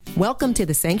Welcome to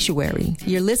The Sanctuary.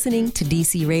 You're listening to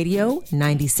DC Radio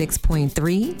 96.3,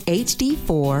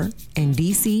 HD4, and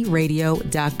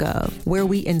DCRadio.gov, where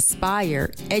we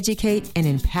inspire, educate, and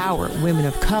empower women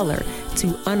of color to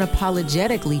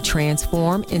unapologetically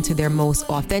transform into their most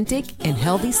authentic and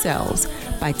healthy selves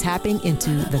by tapping into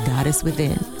the goddess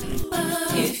within.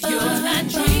 If you're not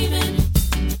dreaming,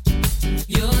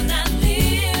 you're not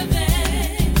living.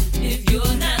 If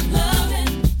you're not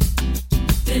loving,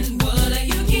 then what are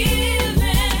you giving?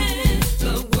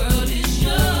 The world is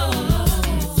yours.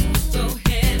 Go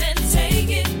ahead and take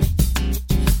it.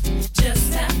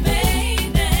 Just that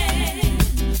baby,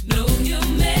 know you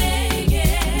make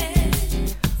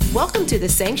it. Welcome to The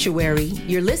Sanctuary.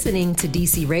 You're listening to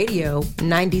DC Radio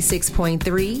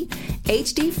 96.3,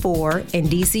 HD4, and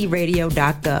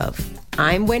DCRadio.gov.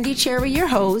 I'm Wendy Cherry, your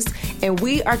host, and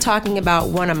we are talking about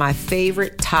one of my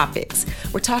favorite topics.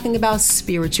 We're talking about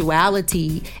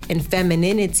spirituality and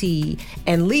femininity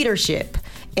and leadership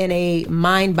in a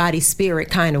mind, body, spirit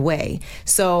kind of way.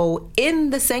 So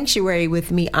in The Sanctuary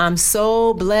with me, I'm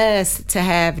so blessed to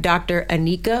have Dr.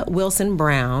 Anika Wilson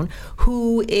Brown,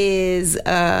 who is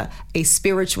a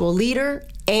spiritual leader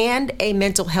and a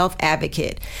mental health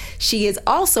advocate. She is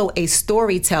also a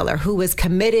storyteller who is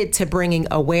committed to bringing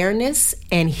awareness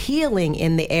and healing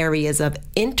in the areas of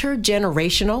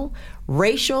intergenerational,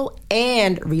 racial,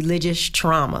 and religious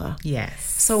trauma. Yes.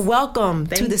 So welcome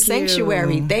to The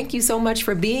Sanctuary. Thank you so much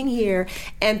for being here.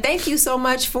 And thank you so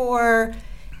much for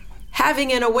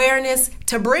having an awareness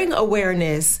to bring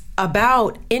awareness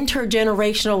about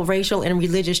intergenerational, racial, and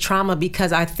religious trauma,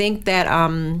 because I think that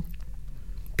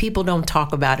people don't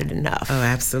talk about it enough. Oh,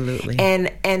 absolutely.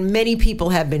 And many people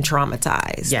have been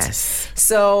traumatized. Yes.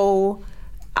 So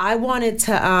I wanted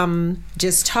to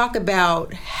just talk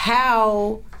about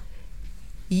how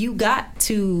you got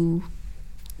to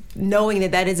knowing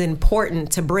that is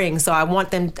important to bring. So I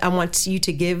want you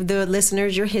to give the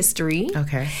listeners your history.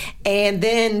 Okay. And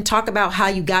then talk about how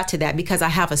you got to that, because I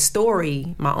have a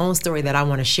story, my own story, that I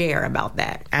want to share about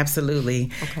that.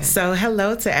 Absolutely. Okay. So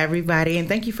hello to everybody, and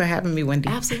thank you for having me, Wendy.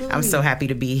 Absolutely. I'm so happy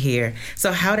to be here.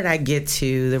 So how did I get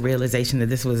to the realization that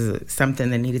this was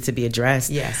something that needed to be addressed?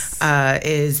 Yes.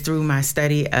 Is through my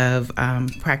study of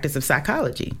practice of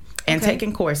psychology. And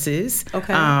taking courses.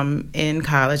 In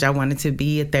college, I wanted to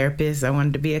be a therapist. I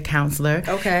wanted to be a counselor.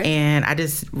 Okay. And I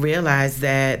just realized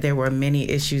that there were many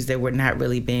issues that were not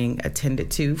really being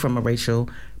attended to from a racial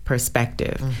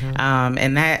perspective. Mm-hmm.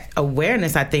 And that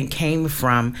awareness, I think, came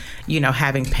from,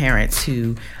 having parents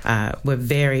who were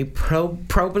very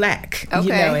pro-Black,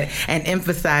 and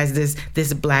emphasized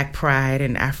this Black pride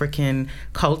and African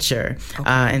culture. Okay.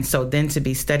 And so then to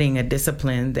be studying a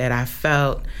discipline that I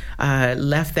felt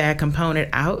left that component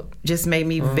out just made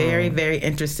me very, very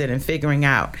interested in figuring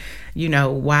out,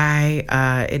 why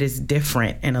it is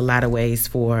different in a lot of ways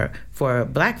for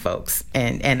Black folks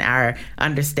and our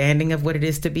understanding of what it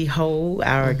is to be whole,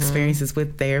 our experiences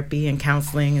with therapy and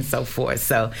counseling and so forth.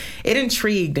 So it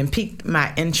intrigued and piqued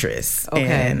my interest. Okay.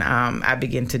 And I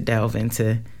began to delve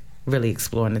into really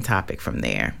exploring the topic from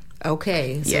there.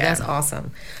 Okay. So that's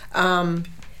awesome.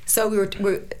 So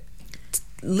we're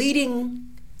leading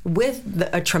with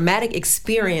a traumatic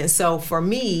experience. So for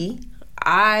me,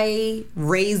 I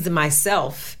raised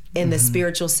myself in the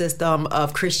spiritual system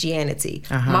of Christianity.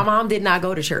 My mom did not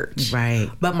go to church. Right.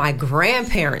 But my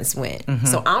grandparents went.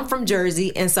 So I'm from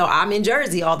Jersey, and so I'm in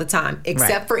Jersey all the time,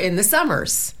 except for in the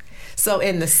summers. So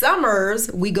in the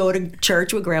summers, we go to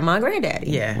church with grandma and granddaddy.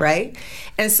 Yeah. Right?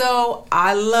 And so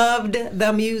I loved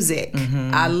the music.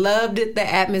 I loved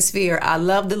the atmosphere. I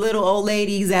loved the little old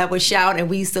ladies that would shout, and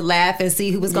we used to laugh and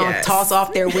see who was going to toss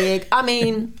off their wig. I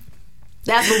mean,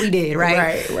 that's what we did,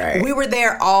 right? Right. We were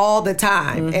there all the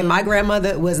time, and my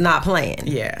grandmother was not playing.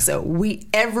 Yeah. So we,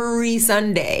 every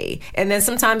Sunday, and then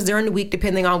sometimes during the week,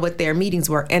 depending on what their meetings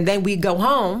were, and then we'd go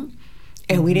home,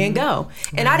 and we didn't go.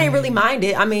 And I didn't really mind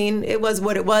it. I mean, it was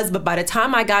what it was, but by the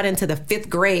time I got into the 5th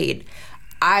grade,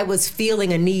 I was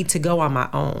feeling a need to go on my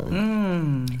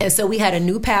own. And so we had a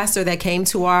new pastor that came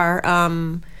to our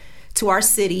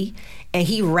city, and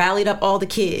he rallied up all the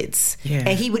kids. Yeah.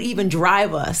 And he would even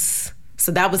drive us.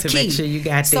 So that was to key. Make sure you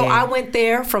got there. So I went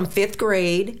there from 5th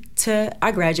grade to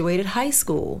I graduated high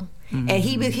school. And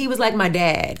he was like my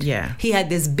dad. Yeah. He had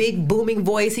this big booming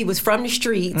voice. He was from the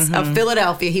streets of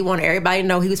Philadelphia. He wanted everybody to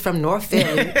know he was from North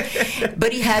Philly.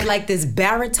 But he had like this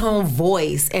baritone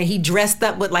voice, and he dressed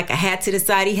up with like a hat to the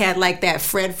side. He had like that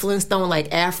Fred Flintstone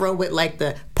like afro with like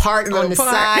the part on the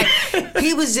side.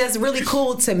 He was just really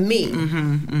cool to me.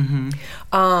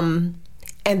 And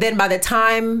then by the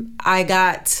time I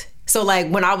got, so like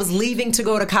when I was leaving to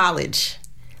go to college,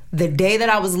 The day that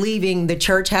I was leaving, the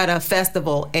church had a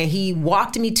festival, and he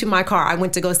walked me to my car. I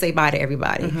went to go say bye to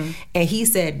everybody. And he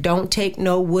said, don't take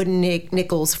no wooden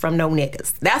nickels from no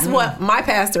niggas. That's what my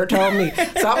pastor told me.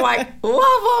 So I'm like,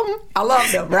 love them. I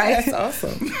love them, right? That's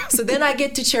awesome. So then I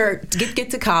get to church,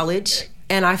 get to college,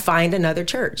 and I find another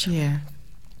church. Yeah.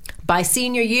 By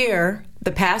senior year,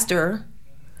 the pastor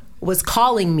was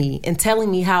calling me and telling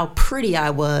me how pretty I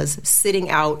was sitting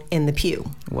out in the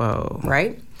pew. Whoa.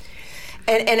 Right?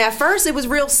 And at first it was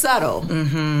real subtle.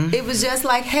 It was just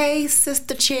like, hey,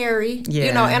 Sister Cherry. Yeah.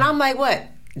 You know, and I'm like, what,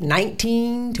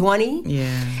 19, 20?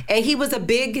 Yeah. And he was a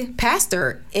big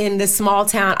pastor in this small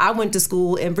town. I went to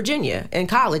school in Virginia, in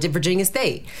college at Virginia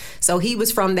State. So he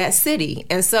was from that city.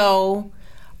 And so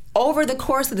over the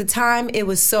course of the time, it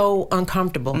was so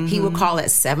uncomfortable. He would call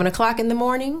at 7 o'clock in the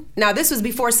morning. Now, this was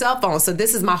before cell phones. So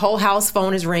this is my whole house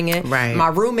phone is ringing. Right. My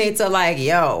roommates are like,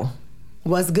 yo,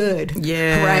 what's good?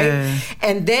 Yeah. Right?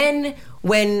 And then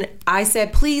when I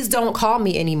said, please don't call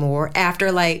me anymore,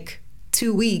 after like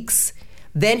 2 weeks,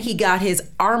 then he got his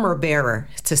armor bearer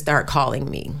to start calling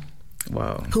me.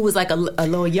 Whoa. Who was like a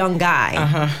little young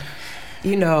guy.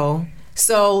 You know.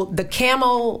 So the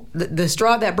camel, the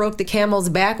straw that broke the camel's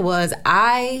back was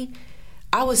I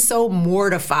was so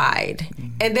mortified.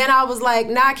 And then I was like,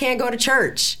 nah, I can't go to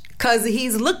church because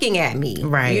he's looking at me.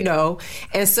 Right. You know.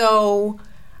 And so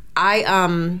I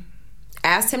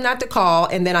asked him not to call,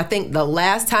 and then I think the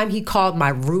last time he called, my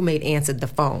roommate answered the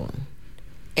phone,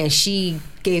 and she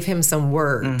gave him some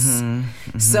words.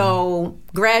 So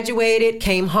graduated,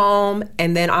 came home,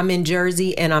 and then I'm in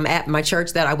Jersey, and I'm at my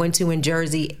church that I went to in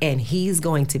Jersey, and he's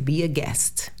going to be a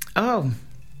guest. Oh,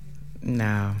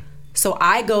 no. So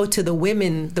I go to the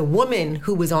woman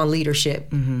who was on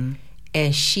leadership,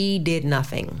 and she did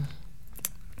nothing.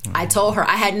 I told her,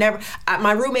 I had never,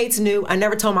 my roommates knew, I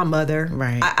never told my mother.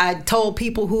 Right. I told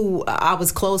people who I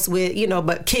was close with, you know,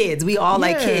 but kids, we all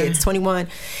like kids, 21.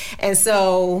 And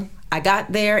so I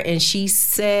got there and she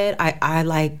said, I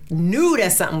like knew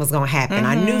that something was going to happen.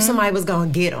 I knew somebody was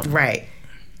going to get them. Right.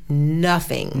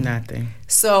 Nothing.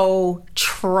 So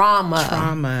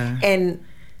trauma. And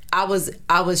I was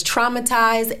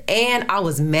traumatized and I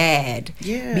was mad.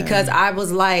 Yeah. Because I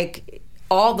was like,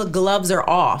 all the gloves are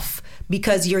off.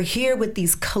 Because you're here with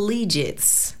these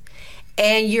collegiates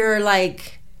and you're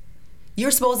like,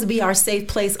 you're supposed to be our safe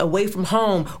place away from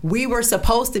home. We were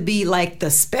supposed to be like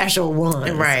the special ones,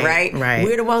 right?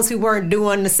 We're the ones who weren't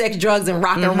doing the sex, drugs, and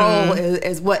rock and roll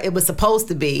is what it was supposed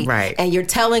to be. Right. And you're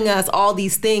telling us all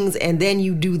these things and then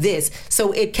you do this.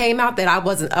 So it came out that I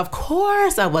wasn't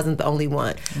the only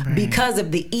one. Right. Because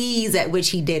of the ease at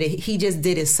which he did it. He just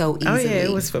did it so easily. Oh yeah,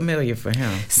 it was familiar for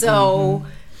him. So...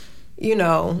 You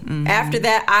know, after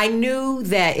that, I knew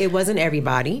that it wasn't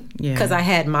everybody because I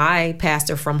had my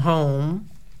pastor from home,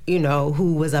 you know,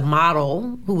 who was a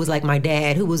model, who was like my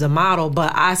dad, who was a model.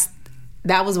 But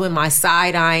that was when my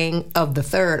side-eyeing of the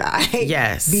third eye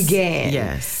began.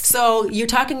 Yes. So you're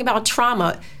talking about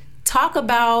trauma. Talk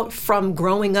about from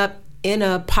growing up in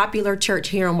a popular church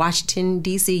here in Washington,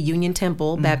 D.C., Union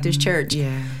Temple Baptist Church,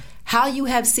 how you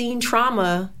have seen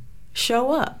trauma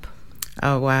show up.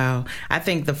 Oh, wow. I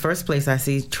think the first place I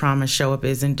see trauma show up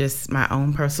is in just my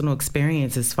own personal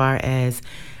experience as far as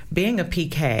being a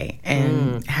PK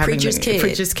and having preacher's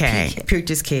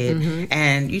kid,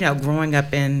 and, you know, growing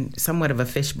up in somewhat of a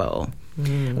fishbowl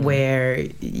where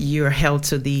you're held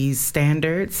to these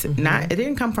standards. It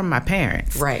didn't come from my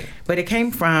parents, right? But it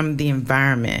came from the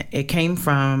environment. It came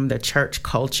from the church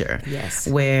culture,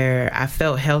 where I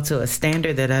felt held to a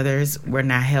standard that others were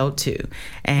not held to,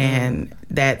 and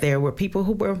that there were people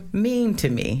who were mean to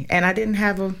me, and I didn't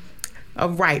have a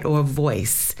right or a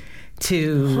voice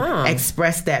to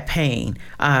express that pain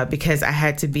because I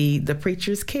had to be the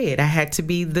preacher's kid. I had to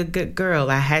be the good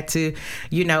girl. I had to,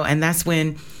 you know, and that's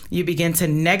when you begin to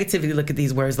negatively look at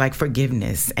these words like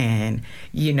forgiveness and,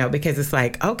 you know, because it's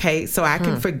like, okay, so I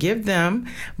can forgive them,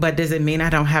 but does it mean I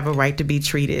don't have a right to be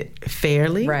treated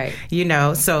fairly? Right. You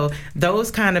know, so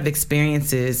those kind of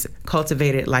experiences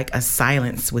cultivated like a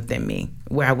silence within me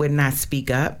where I would not speak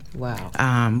up.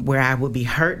 Wow. Where I would be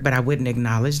hurt, but I wouldn't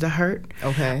acknowledge the hurt.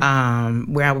 Okay.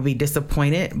 Where I would be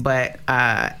disappointed, but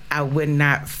I would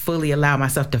not fully allow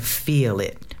myself to feel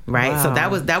it. Right. Wow. So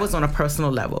that was on a personal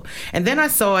level. And then I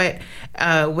saw it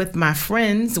with my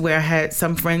friends where I had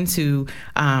some friends who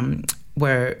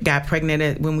got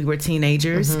pregnant when we were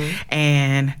teenagers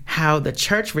and how the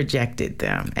church rejected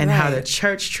them and how the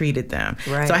church treated them.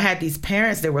 Right. So I had these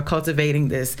parents that were cultivating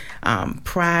this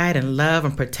pride and love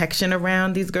and protection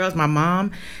around these girls. My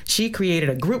mom, she created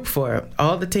a group for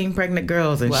all the teen pregnant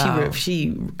girls, and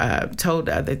she told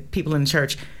the people in the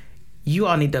church, you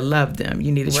all need to love them.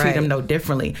 You need to treat them no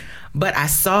differently. But I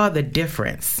saw the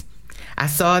difference. I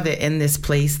saw that in this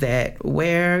place that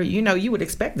where, you would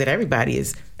expect that everybody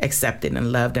is accepted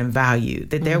and loved and valued,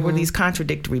 that there were these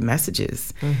contradictory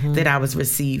messages that I was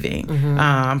receiving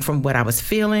from what I was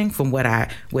feeling, from what I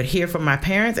would hear from my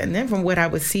parents, and then from what I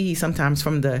would see sometimes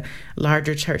from the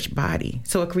larger church body.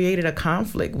 So it created a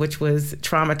conflict, which was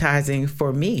traumatizing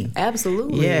for me.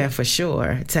 Absolutely. Yeah, for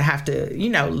sure. To have to,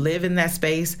 live in that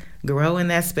space, grow in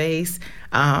that space.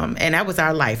 And that was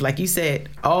our life. Like you said,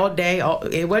 all day,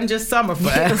 it wasn't just summer for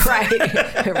us.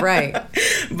 Right.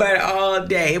 But all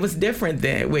day. It was different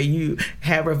then, where you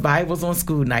have revivals on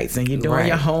school nights and you're doing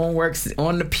your homeworks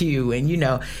on the pew.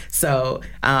 And, so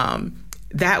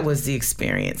that was the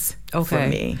experience for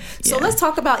me. So let's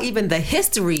talk about even the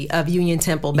history of Union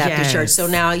Temple Baptist Church. So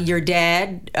now your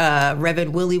dad,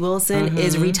 Reverend Willie Wilson,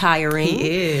 is retiring. He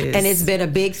is. And it's been a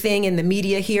big thing in the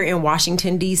media here in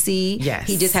Washington, D.C. Yes.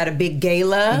 He just had a big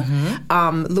gala.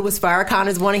 Louis Farrakhan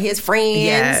is one of his friends.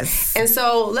 Yes. And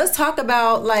so let's talk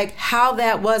about how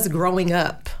that was growing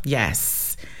up. Yes.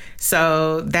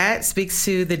 So that speaks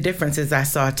to the differences I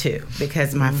saw too,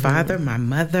 because my father, my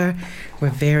mother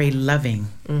were very loving,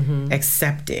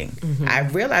 accepting. I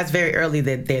realized very early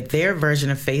that their version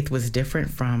of faith was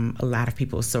different from a lot of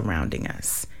people surrounding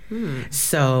us.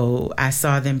 So I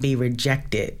saw them be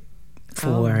rejected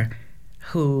for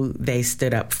who they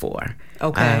stood up for.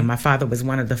 Okay. My father was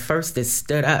one of the first that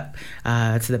stood up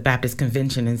to the Baptist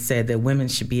Convention and said that women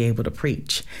should be able to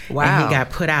preach. Wow. And he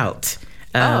got put out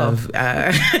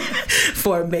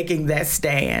for making that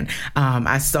stand.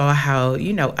 I saw how,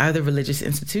 other religious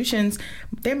institutions,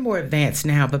 they're more advanced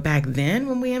now, but back then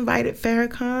when we invited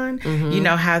Farrakhan,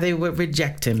 how they would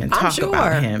reject him and talk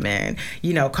about him and,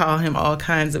 call him all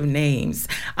kinds of names.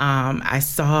 I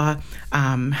saw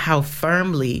how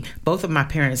firmly both of my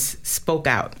parents spoke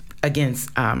out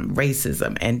against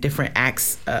racism and different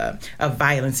acts of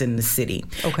violence in the city.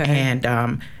 Okay.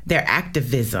 And their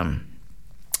activism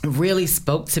really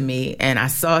spoke to me, and I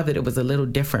saw that it was a little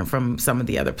different from some of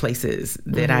the other places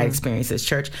that I experienced as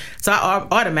church. So I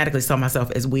automatically saw myself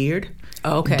as weird,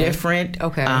 different,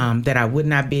 that I would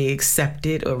not be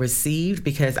accepted or received,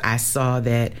 because I saw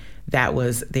that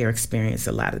was their experience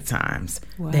a lot of times.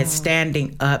 Wow. That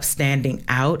standing up, standing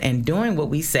out, and doing what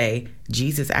we say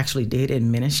Jesus actually did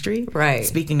in ministry. Right.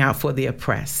 Speaking out for the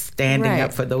oppressed, standing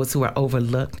up for those who are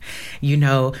overlooked,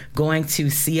 going to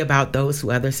see about those who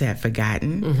others had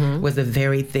forgotten was the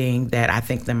very thing that I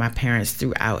think that my parents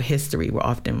throughout history were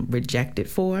often rejected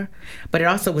for. But it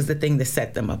also was the thing that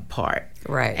set them apart.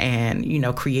 Right. And,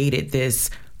 created this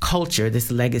culture,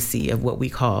 this legacy of what we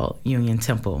call Union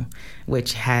Temple,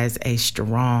 which has a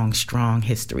strong, strong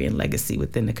history and legacy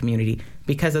within the community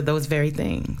because of those very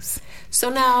things. So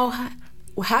now,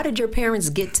 how did your parents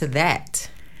get to that?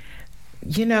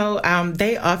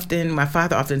 My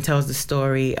father often tells the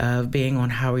story of being on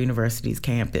Howard University's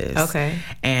campus. Okay.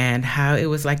 And how it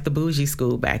was like the bougie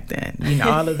school back then.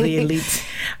 All of the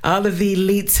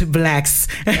elite blacks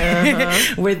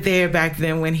were there back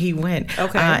then when he went.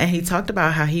 Okay. And he talked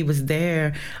about how he was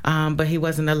there, but they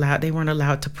weren't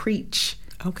allowed to preach.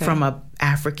 From a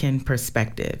African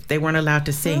perspective. They weren't allowed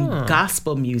to sing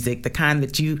gospel music, the kind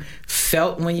that you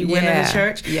felt when you went into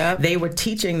church. Yep. They were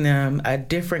teaching them a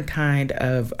different kind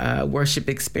of worship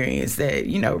experience that,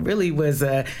 really was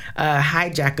a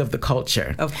hijack of the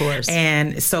culture. Of course.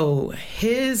 And so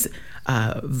his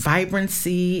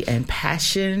vibrancy and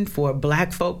passion for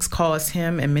Black folks caused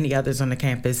him and many others on the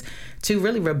campus to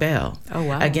really rebel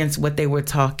against what they were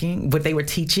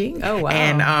teaching,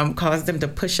 and caused them to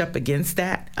push up against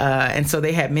that. And so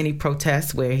they had many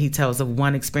protests where he tells of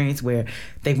one experience where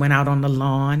they went out on the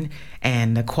lawn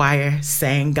and the choir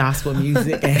sang gospel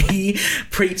music and he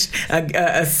preached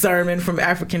a sermon from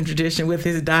African tradition with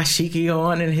his dashiki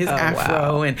on and his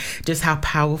afro, and just how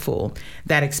powerful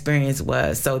that experience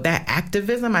was. So that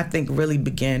activism, I think, really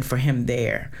began for him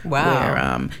there.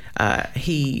 Wow. Where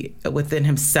he, within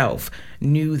himself,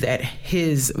 knew that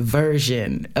his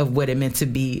version of what it meant to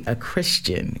be a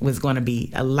Christian was going to be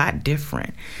a lot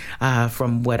different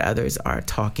from what others are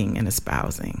talking and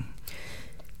espousing.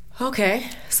 Okay,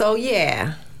 so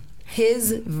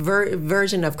his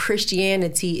version of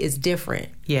Christianity is different.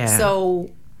 Yeah. So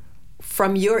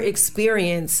from your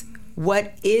experience,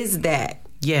 what is that?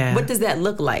 Yeah. What does that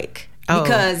look like?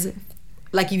 Because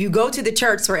if you go to the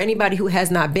church, for anybody who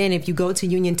has not been, if you go to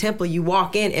Union Temple, you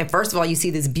walk in and first of all, you see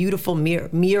this beautiful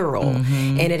mural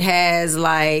and it has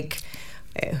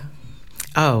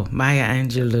Oh, Maya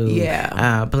Angelou.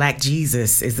 Yeah. Black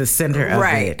Jesus is the center of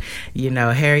Right. it.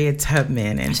 Harriet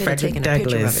Tubman and should have Frederick taken a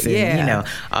picture of Douglass. it. And, Yeah.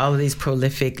 all of these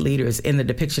prolific leaders in the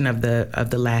depiction of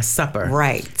the Last Supper.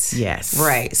 Right. Yes.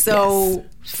 Right. So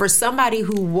for somebody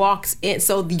who walks in,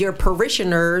 so your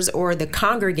parishioners or the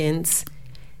congregants,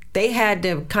 they had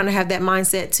to kind of have that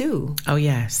mindset too. Oh,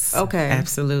 yes. Okay.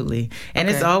 Absolutely. And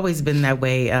it's always been that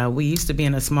way. We used to be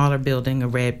in a smaller building, a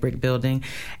red brick building,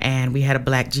 and we had a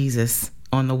Black Jesus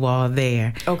on the wall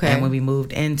there. Okay. And when we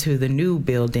moved into the new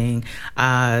building,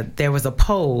 there was a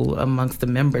poll amongst the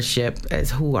membership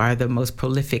as who are the most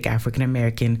prolific African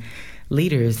American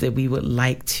leaders that we would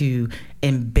like to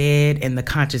embed in the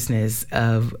consciousness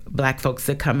of Black folks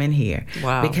that come in here.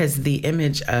 Wow. Because the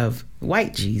image of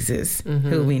white Jesus,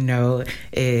 who we know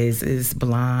is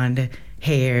blonde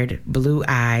haired, blue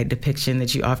eyed depiction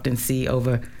that you often see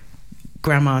over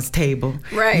grandma's table,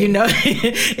 right?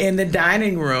 In the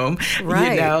dining room,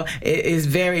 right? It is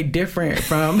very different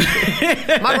from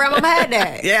my grandma had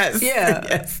that. Yes, yeah.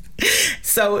 Yes.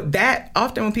 So that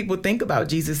often when people think about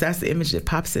Jesus, that's the image that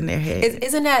pops in their head.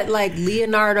 Isn't that like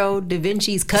Leonardo da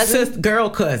Vinci's cousin?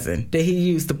 Girl cousin that he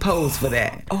used to pose for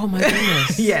that. Oh my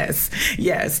goodness.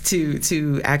 yes,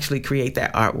 to actually create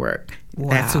that artwork. Wow.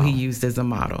 That's who he used as a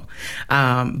model.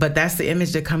 But that's the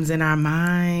image that comes in our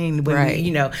mind when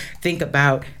we, think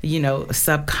about,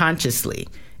 subconsciously.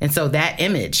 And so that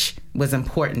image was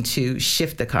important to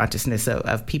shift the consciousness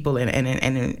of people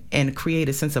and create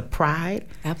a sense of pride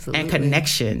Absolutely. and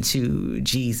connection to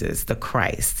Jesus, the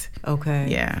Christ. Okay.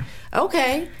 Yeah.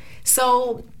 Okay.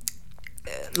 So,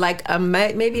 like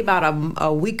maybe about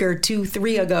a week or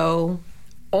 2-3 ago,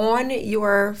 on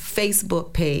your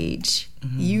Facebook page,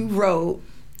 you wrote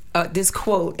this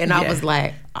quote, and I was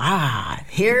like,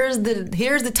 here's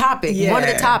the topic. Yeah. One of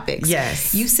the topics.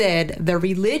 Yes. You said the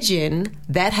religion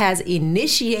that has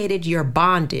initiated your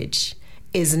bondage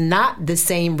is not the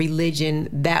same religion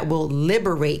that will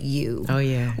liberate you. Oh,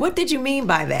 yeah. What did you mean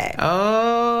by that?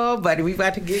 Oh, buddy, we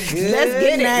about to get good. Let's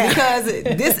get now. it, because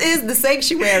this is the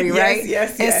sanctuary, right?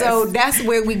 Yes. And so that's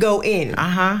where we go in.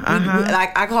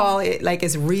 Like I call it, like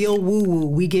it's real woo-woo.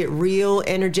 We get real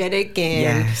energetic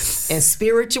and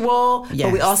spiritual,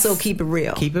 but we also keep it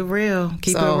real. Keep it real.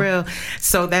 Keep it real.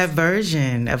 So that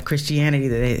version of Christianity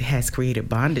that it has created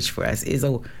bondage for us is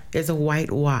a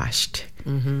whitewashed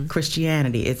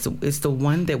Christianity. It's the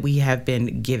one that we have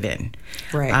been given,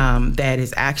 right? That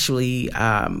is actually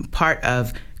part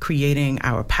of creating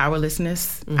our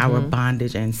powerlessness, our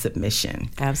bondage and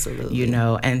submission. Absolutely.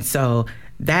 And so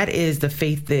that is the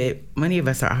faith that many of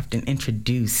us are often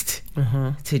introduced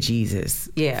to Jesus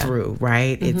through,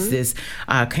 right? It's this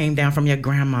came down from your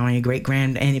grandma and your great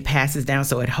grand, and it passes down,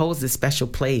 so it holds this special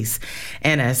place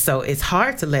in us. So it's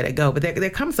hard to let it go, but there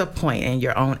comes a point in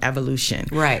your own evolution,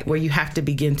 right, where you have to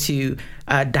begin to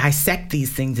dissect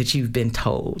these things that you've been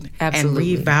told,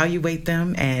 absolutely, and reevaluate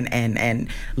them and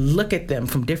look at them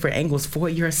from different angles for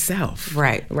yourself,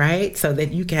 right, so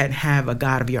that you can have a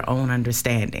God of your own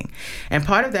understanding. And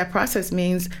part of that process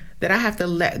means that I have to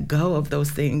let go of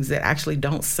those things that actually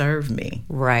don't serve me.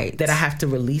 Right. That I have to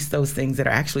release those things that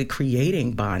are actually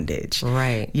creating bondage.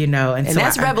 Right. And so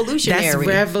that's revolutionary. That's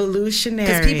revolutionary.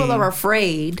 Because people are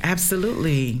afraid.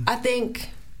 Absolutely. I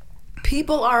think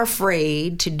people are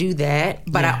afraid to do that,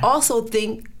 but I also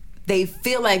think they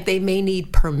feel like they may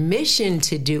need permission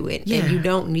to do it, and you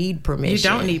don't need permission. You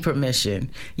don't need permission.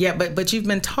 Yeah, but you've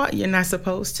been taught you're not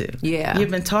supposed to. Yeah. You've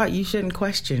been taught you shouldn't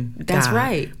question God. That's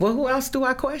right. Well, who else do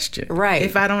I question? Right.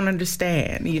 If I don't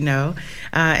understand,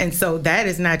 And so that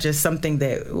is not just something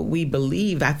that we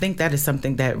believe. I think that is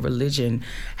something that religion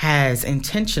has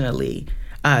intentionally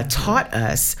taught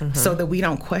us so that we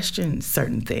don't question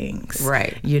certain things.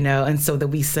 Right. And so that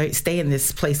we stay in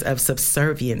this place of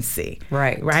subserviency.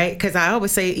 Right. Right? Because I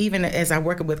always say, even as I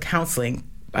work with counseling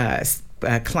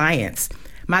clients,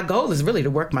 my goal is really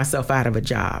to work myself out of a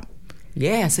job.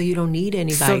 Yeah, so you don't need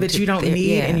anybody. So that you don't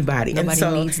need anybody.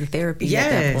 Nobody needs the therapy at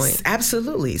that point. Yes,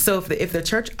 absolutely. So if the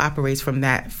church operates from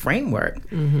that framework,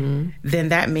 then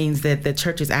that means that the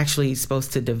church is actually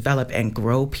supposed to develop and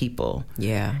grow people.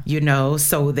 Yeah.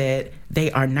 So that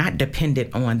they are not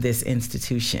dependent on this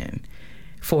institution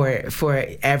for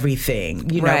everything,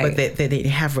 but that they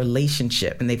have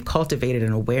relationship and they've cultivated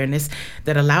an awareness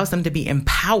that allows them to be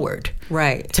empowered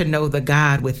to know the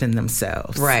God within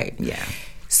themselves. Right. Yeah.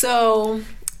 So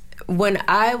when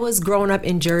I was growing up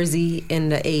in Jersey in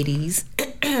the 80s,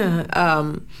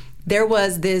 there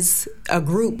was a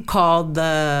group called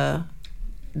the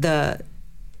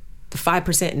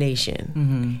 5%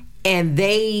 Nation. And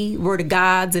they were the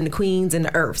gods and the queens and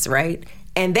the earths, right?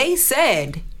 And they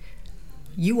said,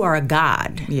 you are a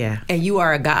god. Yeah. And you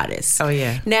are a goddess. Oh,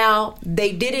 yeah. Now,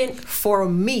 they didn't, for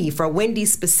me, for Wendy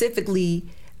specifically,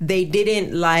 they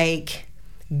didn't like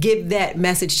give that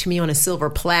message to me on a silver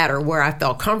platter where I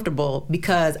felt comfortable,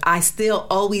 because I still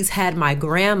always had my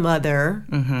grandmother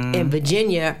in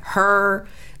Virginia, her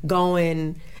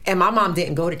going, and my mom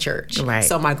didn't go to church. Right.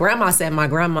 So my grandma said my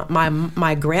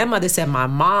grandmother said my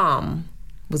mom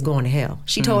was going to hell.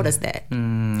 She told us that.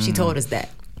 She told us that.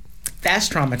 That's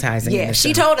traumatizing. Yeah,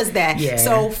 she told us that. Yeah.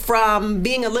 So from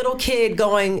being a little kid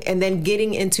going and then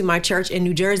getting into my church in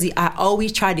New Jersey, I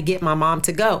always tried to get my mom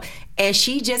to go. And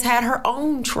she just had her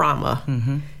own trauma.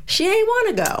 She ain't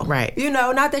want to go. Right. You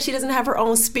know, not that she doesn't have her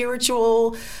own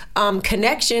spiritual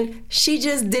connection. She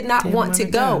just did not want to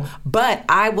go. But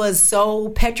I was so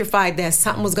petrified that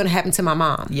something was going to happen to my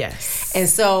mom. Yes. And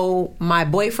so my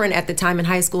boyfriend at the time in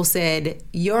high school said,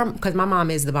 because my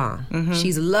mom is the bomb.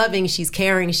 She's loving, she's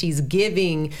caring, she's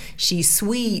giving, she's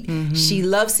sweet. She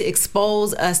loves to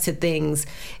expose us to things.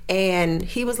 And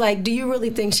he was like, do you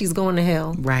really think she's going to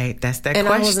hell? Right. That's that and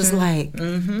question. I was just like,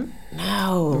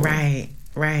 no.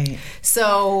 Right.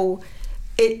 So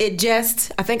it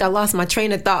just, I think I lost my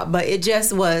train of thought, but it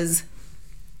just was,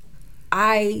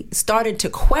 I started to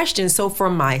question. So for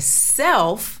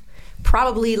myself,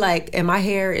 probably like, and my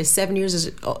hair is 7 years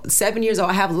old.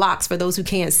 I have locks for those who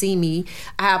can't see me.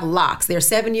 I have locks. They're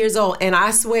 7 years old. And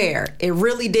I swear, it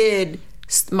really did.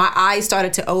 My eyes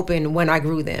started to open when I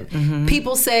grew them.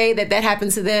 People say that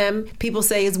happens to them. People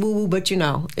say it's woo-woo, but you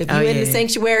know, if you're in the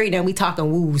sanctuary, then we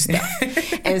talking woo-woo stuff.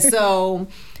 And so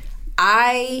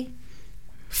I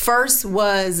first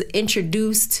was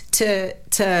introduced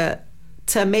to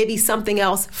maybe something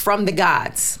else from the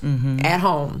gods at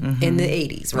home in the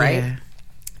 80s, right? Yeah.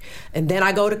 And then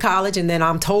I go to college and then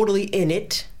I'm totally in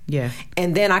it. Yeah.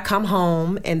 And then I come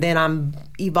home and then I'm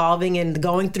evolving and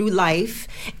going through life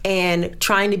and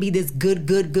trying to be this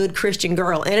good Christian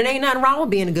girl. And it ain't nothing wrong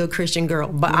with being a good Christian girl,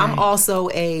 but I'm also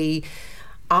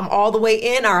I'm all the way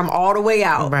in or I'm all the way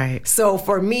out. Right. So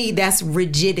for me, that's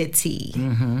rigidity.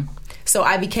 So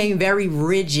I became very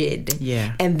rigid.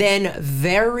 Yeah. And then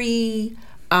very,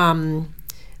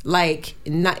 like,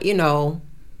 not, you know,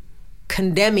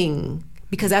 condemning,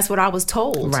 because that's what I was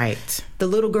told. Right. The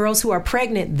little girls who are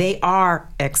pregnant, they are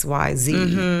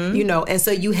XYZ, you know? And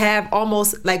so you have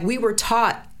almost, like, we were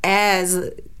taught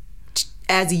as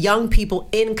young people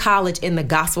in college in the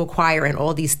gospel choir and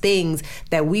all these things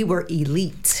that we were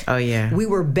elite. Oh, yeah. We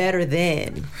were better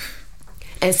than.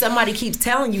 And somebody keeps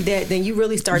telling you that, then you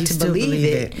really start to believe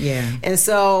it. Yeah. And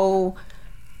so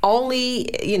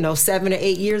only, 7 or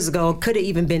 8 years ago, could have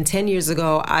even been 10 years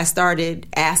ago, I started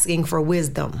asking for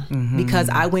wisdom because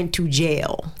I went to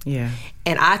jail. Yeah.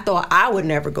 And I thought I would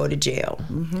never go to jail.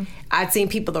 I'd seen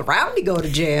people around me go to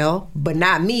jail, but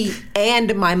not me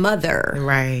and my mother.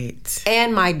 Right.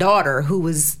 And my daughter, who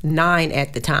was 9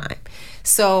 at the time.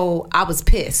 So I was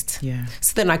pissed. Yeah.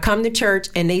 So then I come to church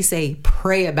and they say,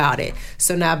 pray about it.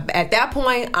 So now at that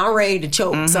point, I'm ready to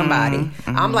choke somebody.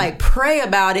 I'm like, pray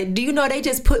about it. Do you know they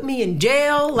just put me in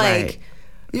jail? Like,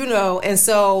 and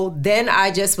so then I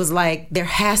just was like, there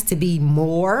has to be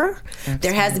more. Absolutely.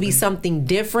 There has to be something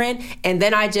different. And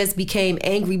then I just became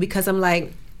angry because I'm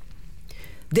like,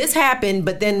 this happened,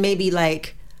 but then maybe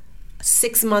like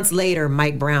 6 months later,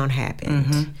 Mike Brown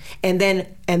happened. And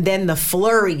then the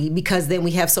flurry, because then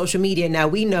we have social media. Now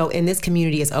we know in this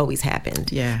community it's always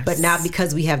happened. Yes. But now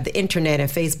because we have the internet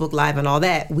and Facebook Live and all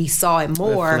that, we saw it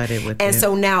more. And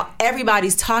so now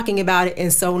everybody's talking about it.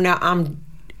 And so now I'm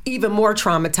even more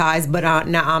traumatized, but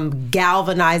now I'm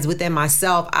galvanized within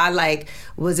myself. I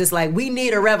was just like, we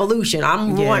need a revolution.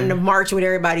 I'm wanting to march with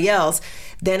everybody else.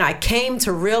 Then I came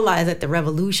to realize that the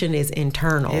revolution is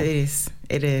internal.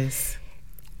 It is.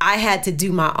 I had to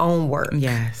do my own work.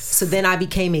 Yes. So then I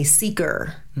became a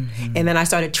seeker. And then I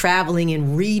started traveling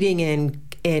and reading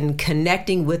and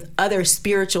connecting with other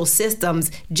spiritual systems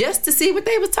just to see what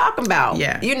they was talking about.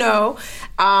 Yeah.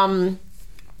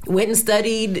 Went and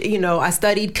studied, I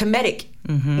studied Kemetic,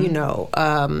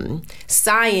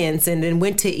 science, and then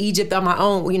went to Egypt on my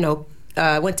own,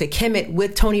 went to Kemet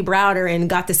with Tony Browder and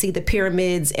got to see the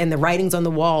pyramids and the writings on the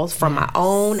walls from my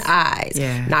own eyes.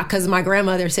 Yeah. Not because my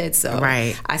grandmother said so.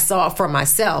 Right. I saw it for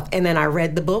myself. And then I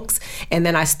read the books. And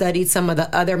then I studied some of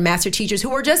the other master teachers who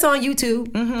were just on YouTube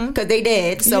because they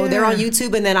did. So they're on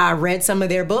YouTube. And then I read some of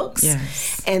their books.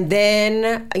 Yes. And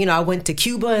then, I went to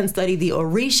Cuba and studied the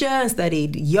Orisha and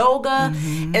studied yoga.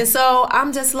 And so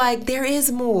I'm just like, there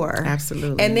is more.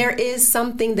 Absolutely. And there is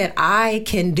something that I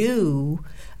can do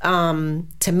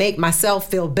to make myself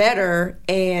feel better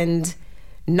and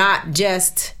not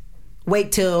just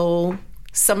wait till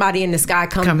somebody in the sky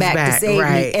comes back to save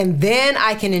me, and then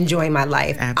I can enjoy my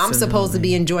life. Absolutely. I'm supposed to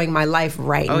be enjoying my life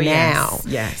right now.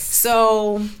 Yes.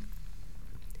 So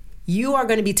you are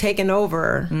going to be taking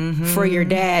over for your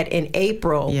dad in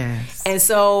April. Yes. And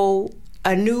so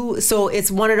so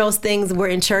it's one of those things where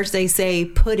in church they say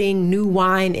putting new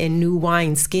wine in new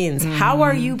wine skins. How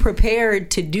are you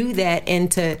prepared to do that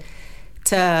and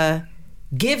to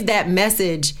give that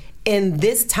message in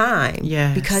this time?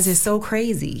 Yes. Because it's so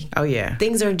crazy. Oh, yeah.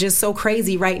 Things are just so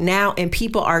crazy right now, and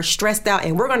people are stressed out.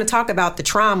 And we're going to talk about the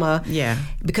trauma. Yeah.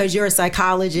 Because you're a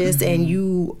psychologist and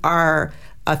you are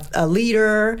a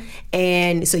leader,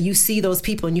 and so you see those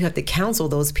people and you have to counsel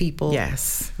those people.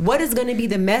 Yes. What is going to be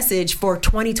the message for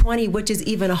 2020, which is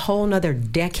even a whole nother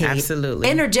decade? Absolutely.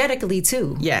 Energetically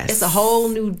too. Yes. It's a whole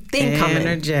new thing coming.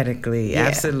 Energetically. Yeah.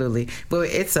 Absolutely. But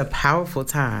it's a powerful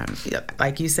time.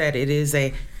 Like you said, it is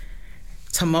a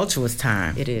tumultuous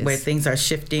time. It is. Where things are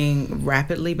shifting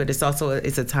rapidly, but it's also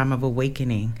it's a time of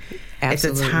awakening.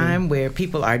 Absolutely. It's a time where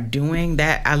people are doing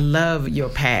that. I love your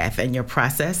path and your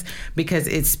process because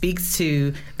it speaks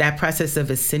to that process of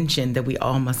ascension that we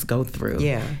all must go through.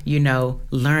 Yeah. You know,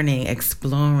 learning,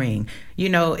 exploring. You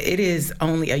know, it is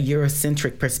only a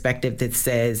Eurocentric perspective that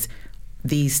says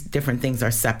these different things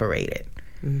are separated.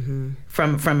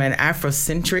 From an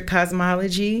Afrocentric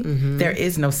cosmology, there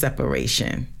is no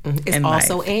separation. It's in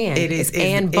also life. and. It is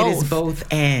and both. It is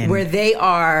both and. Where they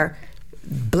are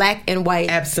black and white.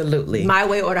 Absolutely. My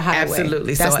way or the highway.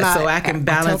 Absolutely. That's so I can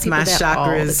balance my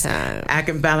chakras. I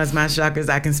can balance my chakras.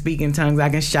 I can speak in tongues. I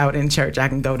can shout in church. I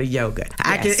can go to yoga.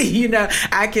 Yes.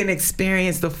 I can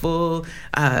experience the full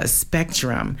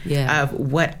spectrum of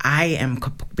what I am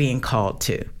being called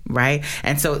to. Right.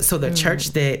 And so the church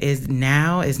that is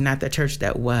now is not the church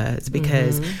that was,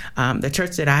 because the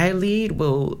church that I lead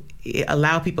will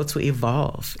allow people to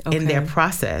evolve in their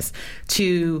process,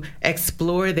 to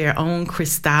explore their own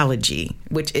Christology,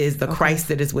 which is the Christ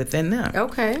that is within them.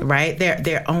 Okay. Right?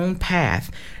 Their own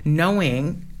path,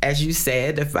 knowing, as you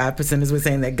said, the 5%ers were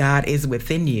saying that God is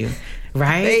within you.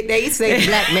 Right? They say the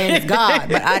black man is God,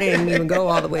 but I didn't even go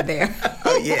all the way there.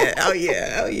 Oh yeah.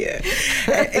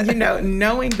 And, you know,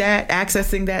 knowing that,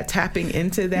 accessing that, tapping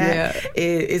into that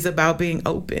is about being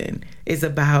open. Is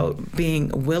about being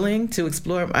willing to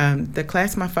explore. The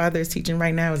class my father is teaching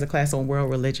right now is a class on world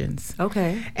religions.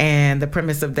 Okay. And the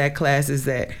premise of that class is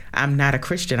that I'm not a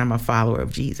Christian, I'm a follower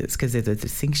of Jesus, because there's a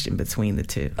distinction between the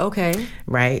two. Okay.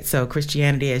 Right? So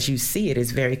Christianity, as you see it,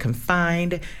 is very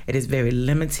confined. It is very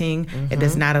limiting. It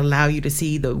does not allow you to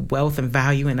see the wealth and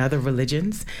value in other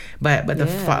religions. But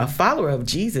a follower of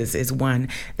Jesus is one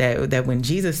that when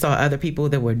Jesus saw other people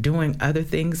that were doing other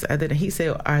things other than, he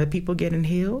said, are the people getting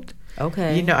healed?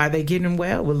 Okay. You know, are they getting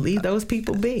well? Well, leave those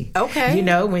people be. Okay. You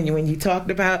know, when you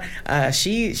talked about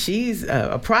she's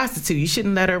a prostitute, you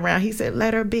shouldn't let her around. He said,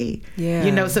 let her be. Yeah.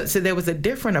 You know, so there was a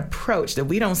different approach that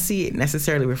we don't see it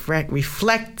necessarily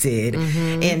reflected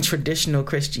in traditional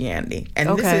Christianity.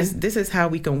 And this is how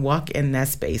we can walk in that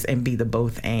space and be the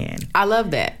both and. I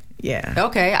love that. Yeah.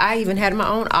 Okay. I even had my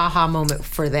own aha moment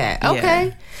for that.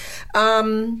 Okay.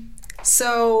 Yeah.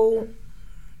 So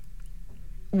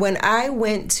when I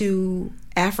went to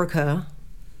Africa,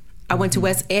 I went to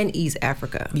West and East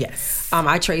Africa. Yes.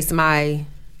 I traced my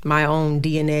own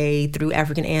DNA through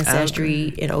African ancestry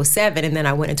in 2007, and then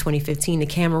I went in 2015 to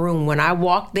Cameroon. When I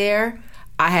walked there,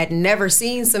 I had never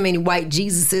seen so many white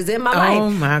Jesuses in my life. Oh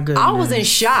my goodness. I was in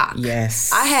shock.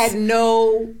 Yes. I had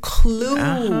no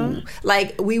clue.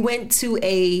 Like we went to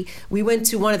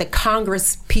one of the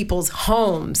Congress people's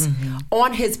homes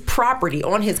on his property,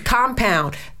 on his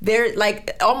compound. They're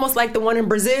like almost like the one in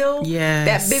Brazil.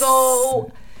 Yes. That big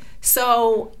old.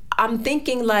 So I'm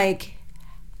thinking like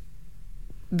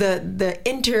what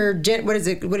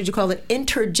did you call it?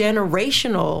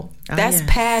 Intergenerational. That's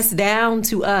passed down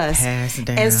to us. Passed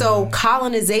down. And so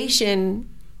colonization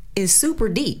is super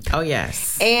deep. Oh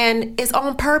yes. And it's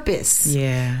on purpose.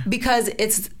 Yeah. Because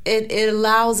it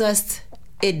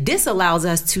disallows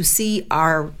us to see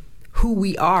who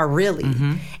we are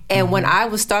really. And when I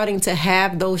was starting to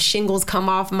have those shingles come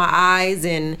off my eyes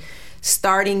and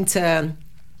starting to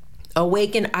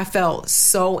awaken, I felt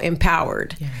so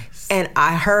empowered. Yes. And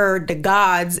I heard the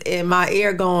gods in my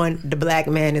ear going, the black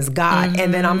man is God.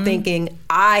 And then I'm thinking,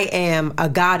 I am a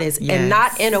goddess. Yes. And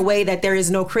not in a way that there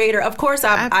is no creator. Of course,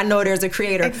 I know there's a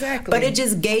creator. Exactly. But it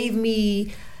just gave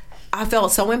me, I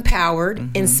felt so empowered,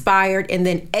 inspired, and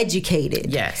then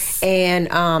educated. Yes.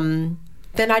 And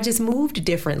then I just moved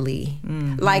differently.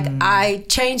 Like I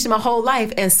changed my whole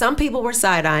life, and some people were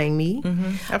side-eyeing me.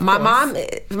 My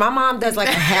mom does like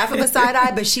a half of a side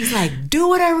eye, but she's like, do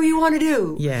whatever you want to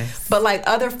do. Yes. But like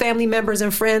other family members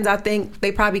and friends, I think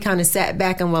they probably kind of sat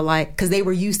back and were like, because they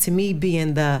were used to me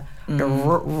being the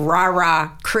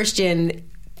rah-rah Christian,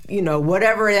 you know,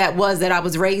 whatever that was that I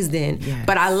was raised in. Yes.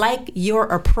 But I like your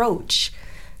approach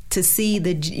to see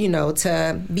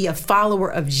to be a follower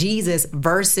of Jesus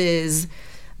versus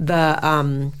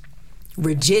the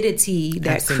rigidity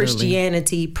that Absolutely.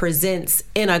 Christianity presents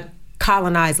in a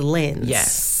colonized lens.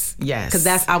 Yes.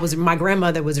 Because my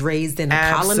grandmother was raised in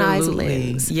a colonized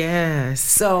lens. Yes.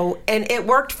 So, and it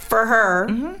worked for her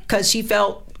because she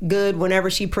felt good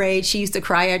whenever she prayed. She used to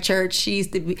cry at church.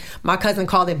 My cousin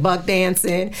called it buck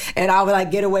dancing, and I would like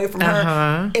get away from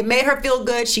her. It made her feel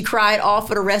good. She cried all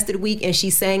for the rest of the week, and she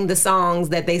sang the songs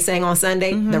that they sang on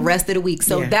Sunday the rest of the week.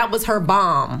 So that was her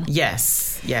balm.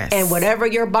 Yes. And whatever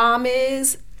your balm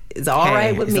is all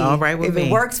right with me. All right with me. If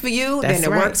it works for you, That's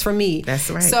then it right. works for me. That's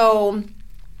right. So,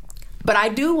 but I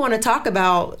do want to talk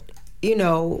about, you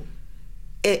know,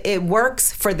 it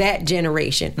works for that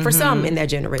generation, for some in that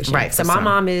generation. Right. So my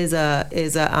mom is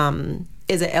an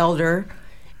elder,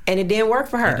 and it didn't work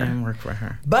for her. It didn't work for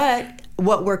her. But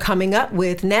what we're coming up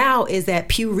with now is that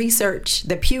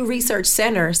the Pew Research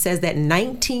Center says that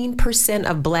 19%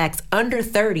 of blacks under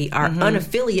 30 are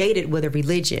unaffiliated with a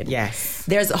religion. Yes.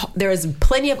 There's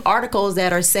plenty of articles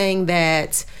that are saying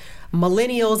that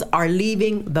millennials are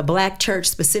leaving the black church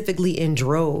specifically in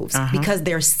droves because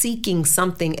they're seeking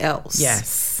something else. Yes.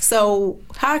 So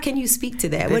how can you speak to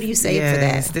that? What do you say for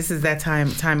that? This is that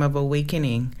time of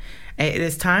awakening. It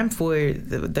is time for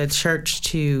the church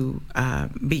to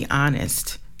be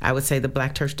honest. I would say the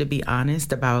black church to be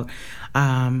honest about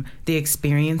the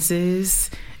experiences,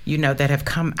 you know, that have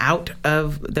come out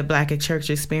of the black church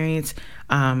experience.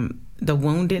 The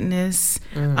woundedness,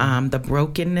 the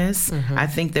brokenness. I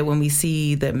think that when we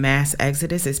see the mass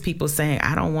exodus, it's people saying,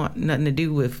 I don't want nothing to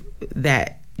do with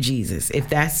that Jesus. If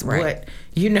that's what,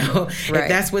 you know, if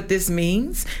that's what this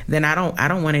means, then I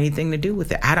don't want anything to do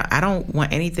with it. I don't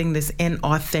want anything that's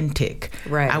inauthentic.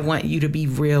 I want you to be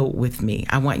real with me.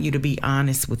 I want you to be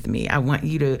honest with me. I want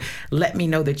you to let me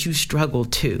know that you struggle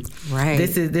too.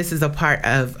 This is a part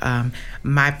of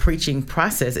my preaching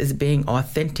process, is being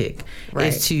authentic,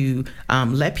 is to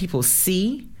let people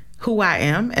see who I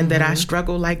am and that I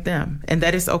struggle like them, and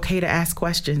that it's okay to ask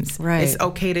questions. It's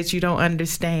okay that you don't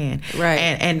understand.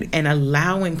 And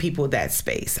allowing people that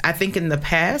space. I think in the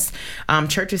past,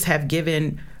 churches have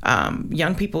given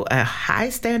young people a high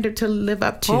standard to live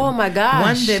up to. Oh my gosh.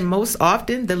 One that most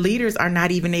often the leaders are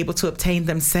not even able to obtain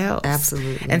themselves.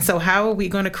 Absolutely. And so how are we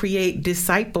going to create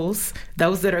disciples,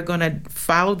 those that are going to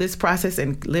follow this process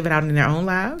and live it out in their own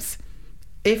lives,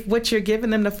 if what you're giving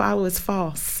them to follow is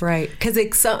false? Because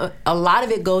a lot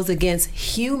of it goes against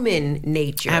human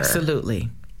nature. Absolutely.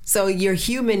 So your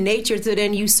human nature, so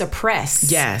then you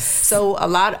suppress. Yes. So a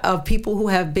lot of people who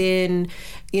have been,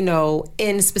 you know,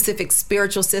 in specific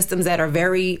spiritual systems that are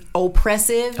very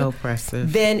oppressive,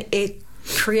 then it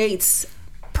creates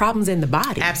problems in the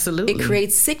body. Absolutely. It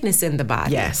creates sickness in the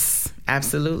body. Yes,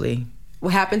 absolutely.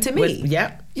 What happened to me?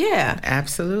 Yeah.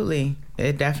 Absolutely.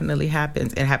 It definitely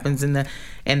happens. It happens in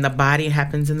the body. It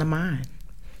happens in the mind.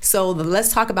 So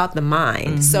let's talk about the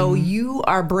mind. So you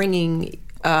are bringing,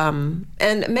 and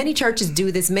many churches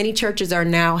do this. Many churches are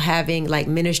now having like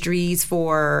ministries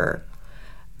for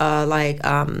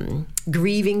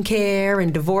grieving care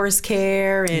and divorce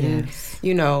care. And,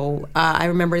 you know, I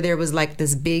remember there was like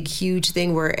this big, huge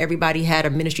thing where everybody had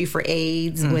a ministry for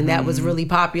AIDS when that was really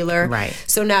popular.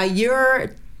 So now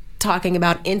you're talking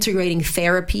about integrating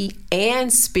therapy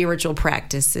and spiritual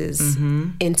practices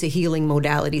into healing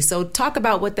modalities. So talk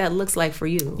about what that looks like for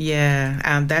you.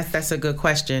 That's a good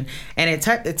question. And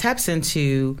it taps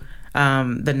into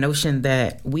the notion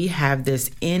that we have this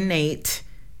innate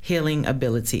healing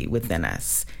ability within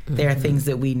us. There are things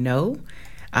that we know.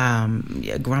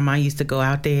 Grandma used to go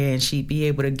out there and she'd be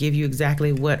able to give you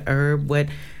exactly what herb,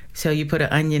 so you put an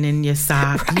onion in your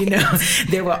sock. You know,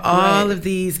 there were all of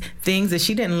these things that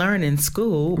she didn't learn in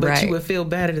school, but you would feel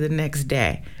better the next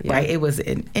day. It was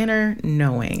an inner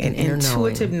knowing, an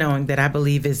intuitive knowing that I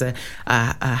believe is a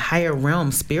higher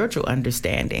realm spiritual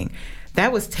understanding.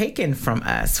 That was taken from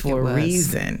us for a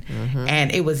reason,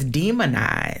 and it was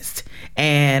demonized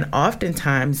and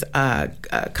oftentimes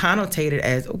connotated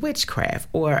as witchcraft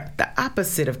or the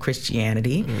opposite of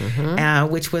Christianity,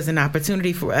 which was an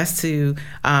opportunity for us to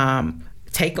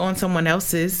take on someone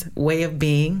else's way of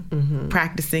being,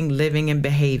 practicing, living, and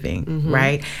behaving,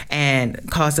 right?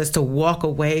 And cause us to walk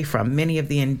away from many of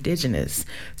the indigenous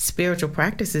spiritual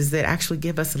practices that actually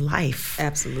give us life.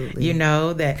 Absolutely. You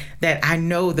know, that I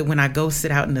know that when I go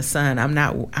sit out in the sun, I'm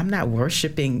not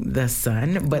worshiping the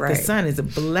sun, but the sun is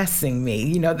blessing me.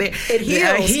 You know, it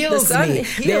heals the sun me.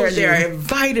 Heals there are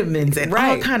vitamins and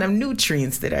all kind of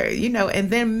nutrients that are, you know, and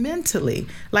then mentally,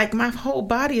 like my whole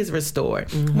body is restored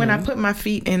when I put my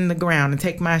feet in the ground and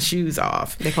take my shoes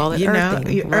off. They call it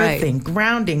earthing. Earthing,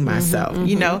 grounding myself.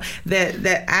 You know,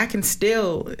 that I can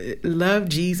still love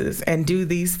Jesus and do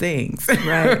these things.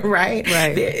 Right.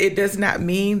 Right. It It does not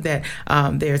mean that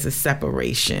there's a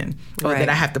separation or that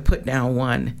I have to put down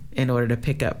one in order to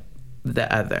pick up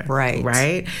the other.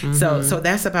 Right. So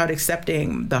that's about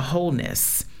accepting the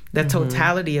wholeness, the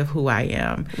totality of who I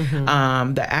am.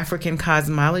 The African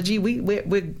cosmology,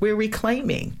 we're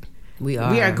reclaiming. We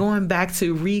are going back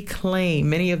to reclaim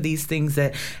many of these things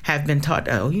that have been taught.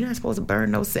 Oh, you're not supposed to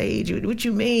burn no sage. What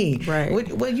you mean? Right.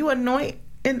 Well, you anoint.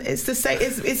 And it's to say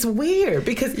it's weird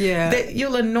because that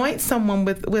you'll anoint someone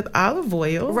with olive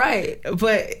oil, right?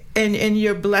 But and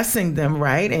you're blessing them,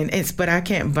 right? And but I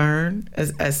can't burn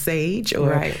a sage,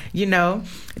 or you know,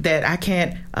 that I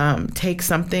can't take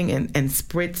something and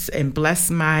spritz and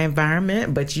bless my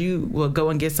environment, but you will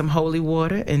go and get some holy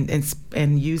water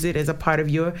and use it as a part of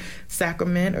your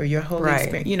sacrament or your holy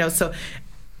experience. You know, so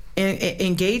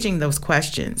engaging those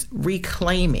questions,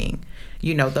 reclaiming,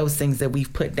 you know, those things that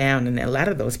we've put down, and a lot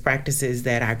of those practices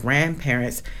that our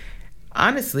grandparents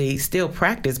honestly still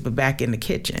practice, but back in the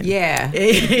kitchen. You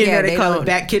know, they call it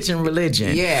back kitchen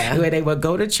religion. Where they would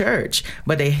go to church,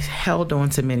 but they held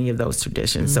on to many of those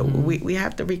traditions. So we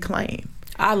have to reclaim.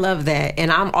 I love that.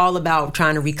 And I'm all about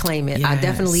trying to reclaim it. I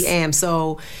definitely am.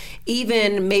 So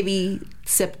even maybe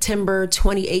September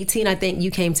 2018, I think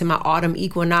you came to my autumn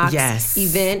equinox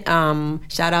event.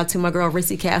 Shout out to my girl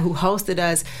Rissy Cat who hosted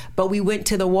us. But we went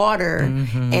to the water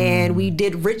and we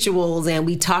did rituals, and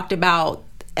we talked about,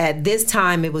 at this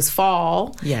time it was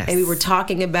fall, and we were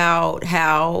talking about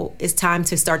how it's time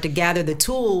to start to gather the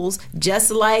tools,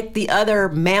 just like the other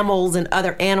mammals and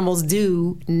other animals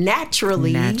do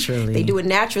naturally. They do it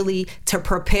naturally to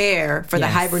prepare for the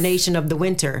hibernation of the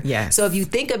winter. So if you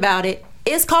think about it,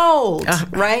 it's cold,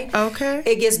 right? Okay.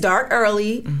 It gets dark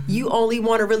early. You only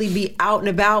want to really be out and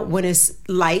about when it's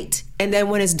light. And then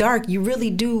when it's dark, you really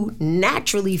do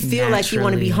naturally feel like you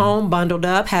want to be home, bundled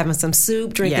up, having some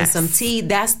soup, drinking some tea.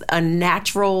 That's a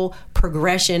natural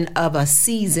progression of a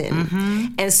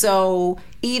season. And so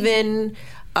even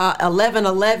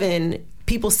 11/11,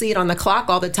 people see it on the clock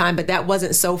all the time, but that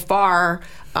wasn't so far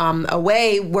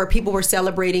away, where people were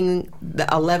celebrating the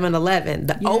 11/11,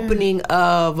 the opening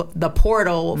of the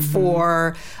portal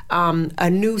for a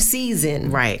new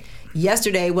season.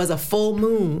 Yesterday was a full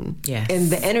moon, and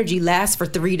the energy lasts for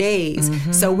 3 days.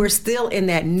 So we're still in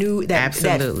that new, that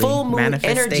full moon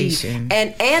energy.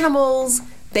 And animals,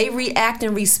 they react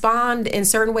and respond in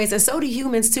certain ways, and so do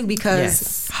humans too,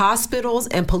 because hospitals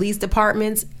and police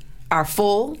departments are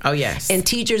full. And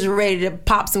teachers are ready to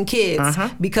pop some kids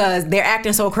because they're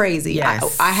acting so crazy.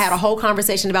 I had a whole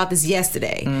conversation about this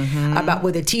yesterday about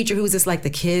with a teacher who was just like, the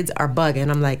kids are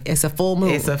bugging. I'm like, it's a full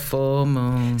moon. It's a full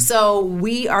moon. So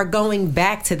we are going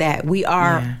back to that. We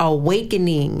are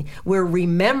awakening. We're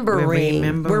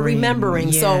remembering. We're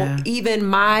remembering. So even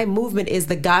my movement is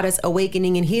the Goddess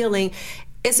Awakening and Healing.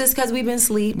 It's just because we've been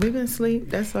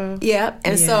asleep. That's all.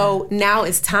 And so now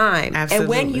it's time. Absolutely. And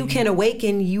when you can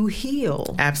awaken, you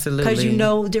heal. Absolutely. Because you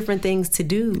know different things to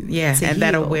do. And heal.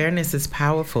 that awareness is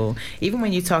powerful. Even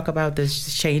when you talk about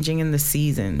this changing in the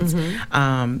seasons,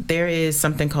 there is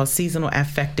something called seasonal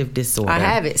affective disorder. I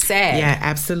have it. Sad. Yeah,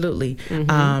 absolutely.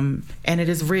 And it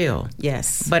is real.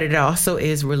 But it also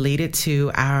is related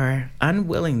to our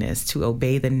unwillingness to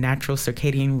obey the natural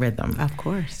circadian rhythm. Of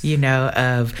course. You know,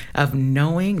 of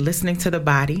knowing, listening to the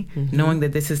body, knowing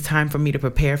that this is time for me to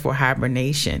prepare for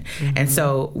hibernation. And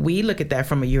so we look at that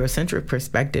from a Eurocentric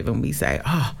perspective, and we say,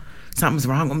 oh, something's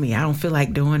wrong with me. I don't feel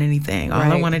like doing anything. All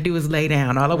I want to do is lay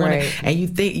down. All I want to, and you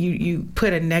think you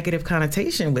put a negative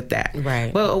connotation with that.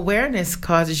 Well, awareness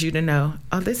causes you to know,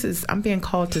 oh, I'm being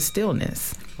called to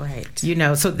stillness. You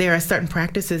know, so there are certain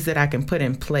practices that I can put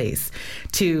in place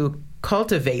to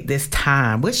cultivate this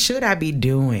time. What should I be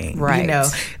doing? Right. You know,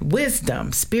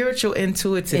 wisdom, spiritual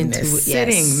intuitiveness,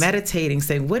 sitting, meditating,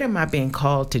 saying, what am I being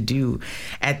called to do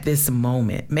at this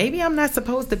moment? Maybe I'm not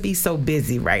supposed to be so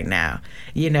busy right now,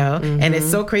 you know? And it's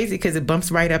so crazy because it bumps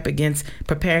right up against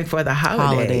preparing for the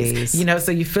holidays. You know,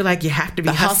 so you feel like you have to be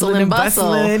hustling and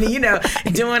bustling, you know,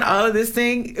 doing all of this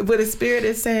thing. But the Spirit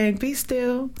is saying, be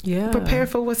still. Yeah. Prepare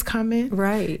for what's coming.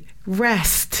 Right.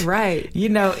 Rest. Right. You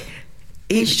know,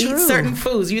 eat certain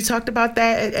foods. You talked about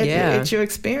that at your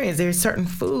experience. There are certain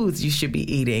foods you should be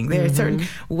eating. There are certain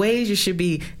ways you should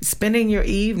be spending your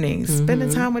evenings, spending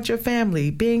time with your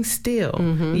family, being still,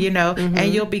 you know,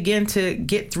 and you'll begin to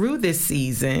get through this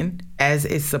season as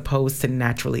it's supposed to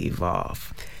naturally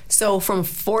evolve. So from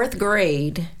 4th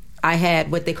grade, I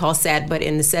had what they call SAD, but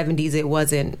in the 70s, there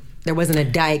wasn't a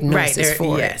diagnosis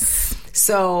for it.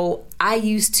 So I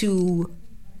used to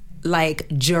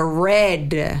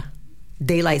dread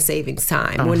daylight savings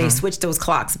time when they switched those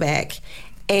clocks back.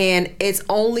 And it's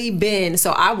only been,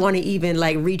 so I want to even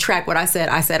retract what I said.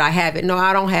 I said I have it. No,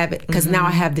 I don't have it because now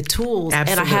I have the tools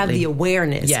and I have the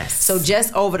awareness. Yes. So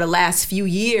just over the last few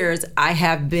years, I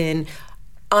have been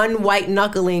unwhite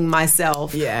knuckling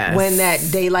myself when that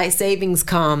daylight savings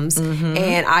comes.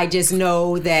 And I just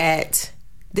know that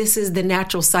this is the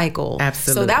natural cycle.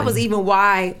 Absolutely. So that was even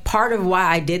part of why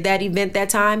I did that event that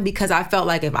time, because I felt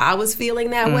like if I was feeling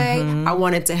that way, I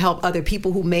wanted to help other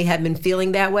people who may have been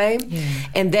feeling that way. Yeah.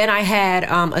 And then I had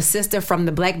a sister from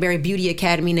the Blackberry Beauty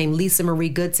Academy named Lisa Marie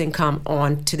Goodson come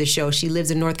on to the show. She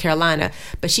lives in North Carolina,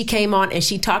 but she came on and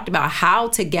she talked about how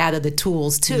to gather the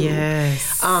tools too.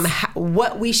 Yes.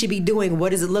 What we should be doing.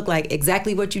 What does it look like?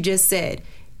 Exactly what you just said.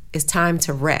 It's time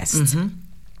to rest.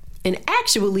 And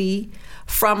actually,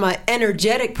 from an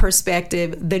energetic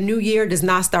perspective, the new year does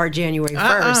not start January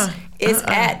 1st. It's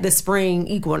at the spring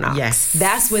equinox. Yes.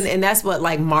 That's when, and that's what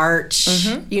March,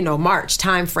 March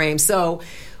time frame. So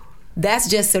that's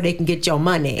just so they can get your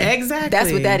money. Exactly.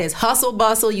 That's what that is. Hustle,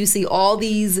 bustle. You see all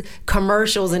these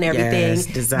commercials and everything.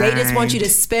 Yes, they just want you to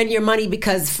spend your money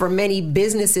because for many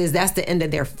businesses, that's the end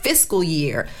of their fiscal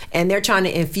year. And they're trying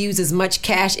to infuse as much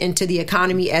cash into the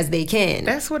economy as they can.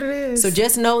 That's what it is. So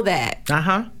just know that.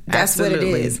 That's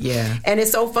Absolutely. What it is. Yeah. And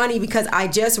it's so funny because I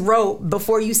just wrote,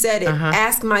 before you said it,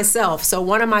 ask myself. So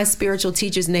one of my spiritual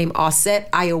teachers named Osset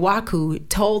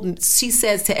Ayawaku she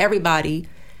says to everybody,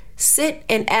 sit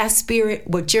and ask Spirit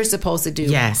what you're supposed to do.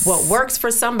 Yes. What works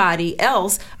for somebody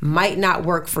else might not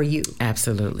work for you.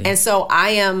 Absolutely. And so I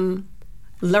am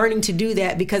learning to do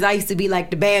that because I used to be like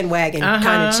the bandwagon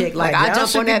kind of chick. I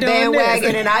jump on that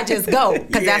bandwagon and I just go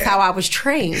because that's how I was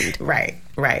trained.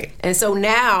 Right. And so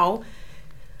now,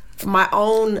 for my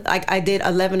own, I did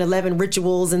 11/11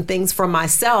 rituals and things for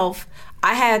myself.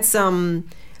 I had some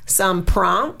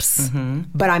prompts,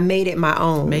 but I made it my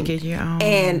own. Make it your own.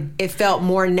 And it felt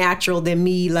more natural than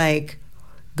me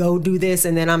go do this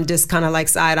and then I'm just kind of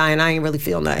side-eye and I ain't really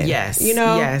feel nothing. Yes. You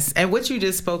know? Yes. And what you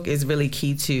just spoke is really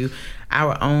key to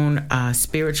our own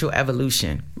spiritual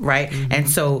evolution, right? And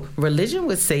so religion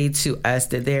would say to us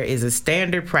that there is a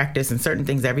standard practice and certain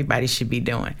things everybody should be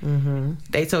doing.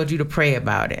 They told you to pray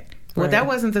about it. Well, that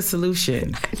wasn't the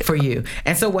solution for you.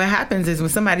 And so what happens is when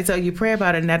somebody tells you pray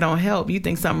about it and that don't help, you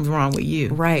think something's wrong with you.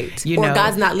 Right. Or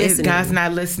God's not listening. God's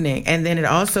not listening. And then it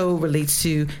also relates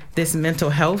to this mental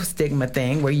health stigma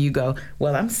thing where you go,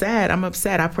 well, I'm sad. I'm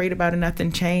upset. I prayed about it. Nothing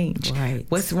changed. Right.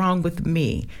 What's wrong with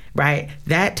me? Right.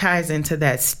 That ties into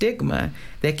that stigma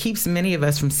that keeps many of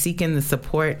us from seeking the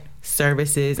support,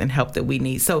 services, and help that we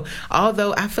need. So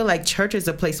although I feel like church is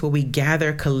a place where we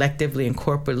gather collectively and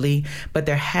corporately, but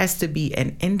there has to be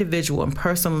an individual and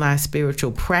personalized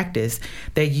spiritual practice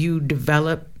that you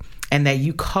develop and that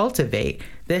you cultivate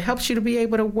that helps you to be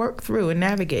able to work through and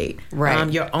navigate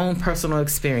your own personal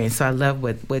experience. So I love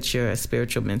what your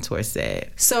spiritual mentor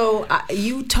said. So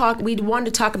we wanted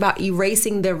to talk about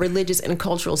erasing the religious and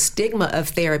cultural stigma of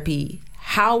therapy.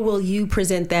 How will you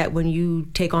present that when you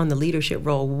take on the leadership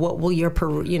role? What will your,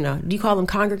 do you call them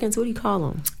congregants? What do you call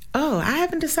them? Oh, I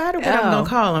haven't decided what I'm going to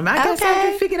call them. I guess I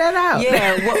can figure that out.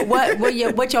 Yeah,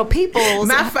 what your people's...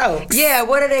 My folks. Yeah,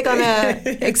 what are they going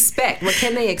to expect? What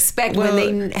can they expect when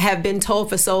they have been told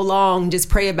for so long, just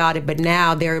pray about it, but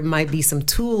now there might be some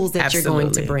tools that you're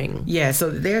going to bring? Yeah, so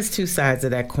there's two sides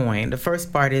of that coin. The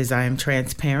first part is I am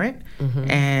transparent,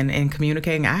 and in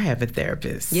communicating, I have a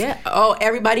therapist. Yeah. Oh,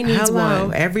 everybody needs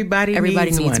one. Everybody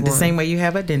needs one. The same way you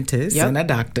have a dentist and a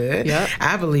doctor. Yep.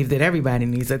 I believe that everybody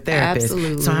needs a therapist.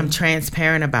 Absolutely. So I'm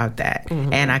transparent about that,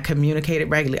 and I communicate it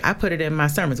regularly. I put it in my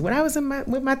sermons. When I was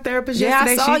with my therapist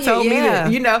yesterday, she told me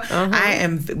that, I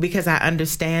am, because I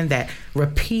understand that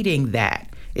repeating that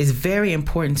is very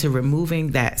important to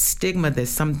removing that stigma that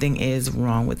something is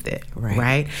wrong with it,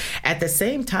 right? At the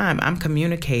same time, I'm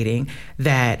communicating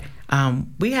that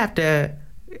we have to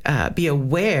be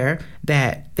aware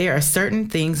that there are certain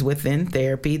things within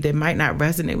therapy that might not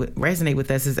resonate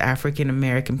with us as African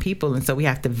American people, and so we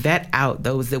have to vet out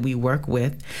those that we work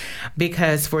with.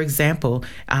 Because, for example,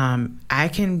 I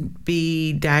can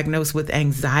be diagnosed with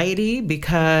anxiety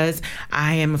because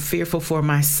I am fearful for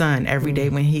my son every day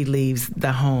when he leaves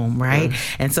the home, right?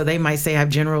 And so they might say I have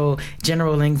general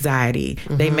anxiety.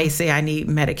 They may say I need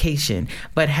medication,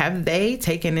 but have they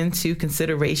taken into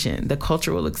consideration the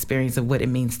cultural experience of what it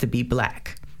means to be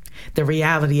Black? The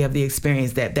reality of the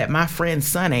experience that my friend's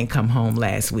son ain't come home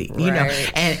last week, you know,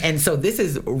 and so this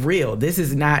is real. This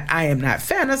is not, I am not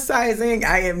fantasizing,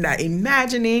 I am not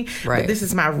imagining, but this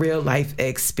is my real life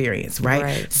experience,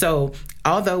 right? So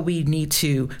although we need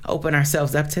to open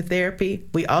ourselves up to therapy,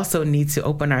 we also need to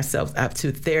open ourselves up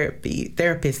to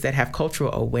therapists that have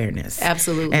cultural awareness.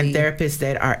 Absolutely. And therapists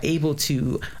that are able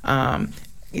to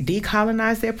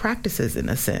decolonize their practices in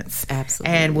a sense.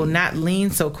 Absolutely. And will not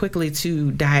lean so quickly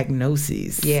to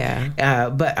diagnoses.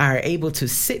 But are able to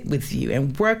sit with you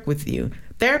and work with you.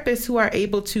 Therapists who are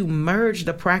able to merge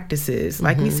the practices,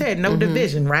 like we said, no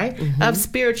division, right? Of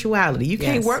spirituality. You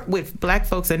can't work with Black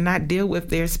folks and not deal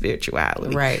with their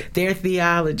spirituality, their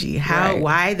theology,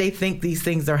 why they think these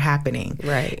things are happening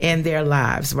in their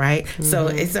lives, right? So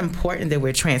it's important that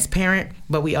we're transparent,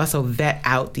 but we also vet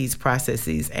out these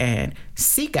processes and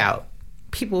seek out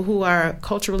people who are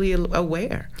culturally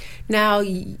aware. Now,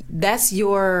 that's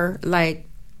your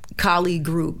colleague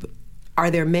group. Are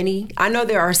there many? I know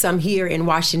there are some here in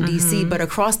Washington, D.C., but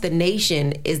across the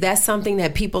nation, is that something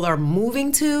that people are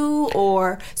moving to?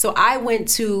 Or so I went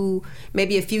to,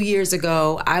 maybe a few years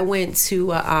ago, I went to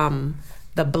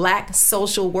the Black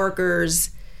Social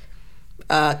Workers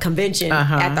convention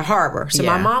at the Harbor. So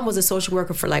my mom was a social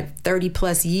worker for 30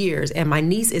 plus years, and my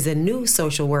niece is a new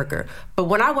social worker. But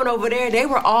when I went over there, they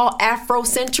were all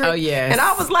Afrocentric. Oh, yes. And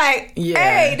I was like,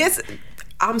 hey,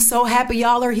 I'm so happy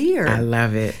y'all are here. I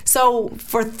love it. So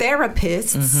for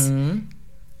therapists,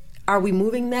 are we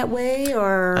moving that way,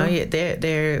 or? Oh yeah,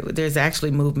 there's actually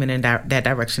movement in that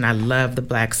direction. I love the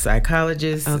Black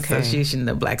Psychologists Association,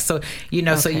 the Black. So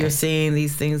so you're seeing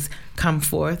these things come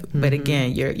forth, but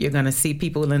again, you're going to see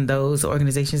people in those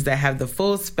organizations that have the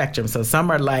full spectrum. So some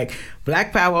are like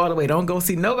Black power all the way. Don't go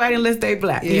see nobody unless they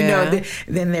Black.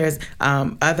 Then there's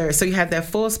other. So you have that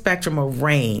full spectrum of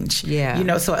range.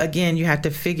 So again, you have to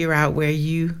figure out where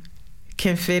you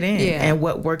can fit in and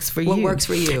what works for you. What works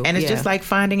for you. And it's just like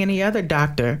finding any other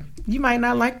doctor. You might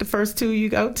not like the first two you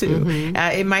go to.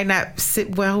 It might not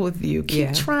sit well with you.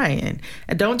 Keep trying.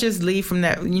 And don't just leave from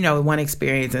that, one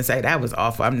experience and say, that was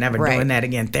awful. I'm never doing that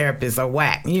again. Therapists are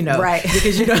whack,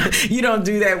 because you don't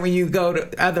do that when you go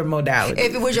to other modalities.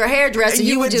 If it was your hairdresser,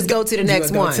 you would just go to the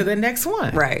next one. To the next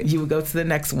one. Right. You would go to the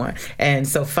next one. And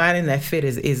so finding that fit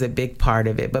is a big part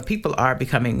of it. But people are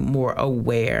becoming more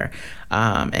aware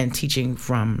and teaching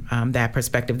from that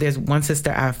perspective. There's one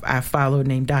sister I follow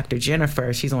named Dr.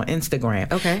 Jennifer. She's on Instagram.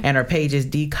 And her page is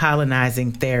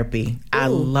Decolonizing Therapy. Ooh. I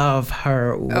love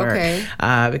her work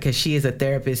because she is a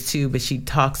therapist too, but she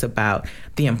talks about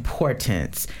the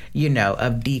importance,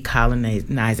 of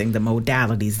decolonizing the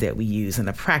modalities that we use and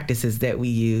the practices that we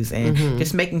use, and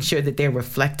just making sure that they're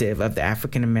reflective of the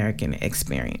African American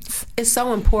experience. It's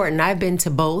so important. I've been to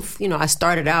both. I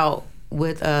started out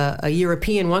with a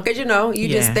European one, because you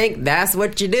just think that's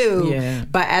what you do.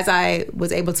 But as I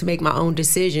was able to make my own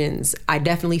decisions, I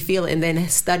definitely feel it. And then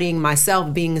studying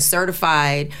myself, being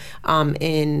certified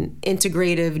in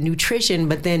integrative nutrition,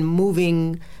 but then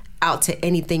moving out to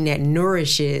anything that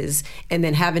nourishes, and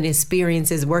then having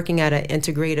experiences working at an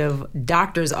integrative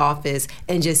doctor's office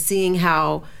and just seeing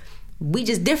how we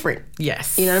just different.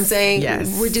 Yes. You know what I'm saying?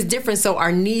 Yes. We're just different, so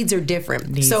our needs are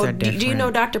different. Do you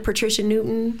know Dr. Patricia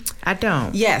Newton? I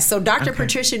don't. Yes. So Dr.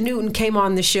 Patricia Newton came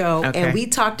on the show, and we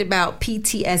talked about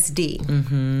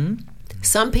PTSD.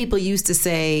 Some people used to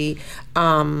say,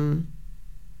 the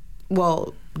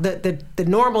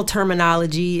normal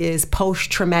terminology is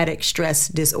post-traumatic stress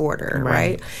disorder,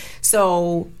 right?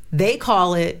 So they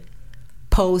call it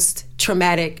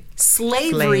post-traumatic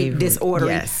slavery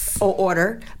disorder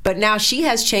order, but now she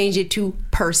has changed it to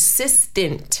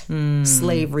persistent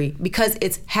slavery, because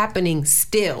it's happening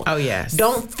still. Oh yes.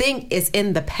 Don't think it's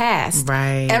in the past.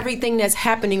 Right. Everything that's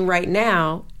happening right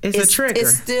now is a trigger.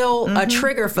 It's still a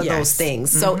trigger for those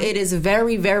things. So it is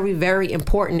very, very, very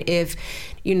important. If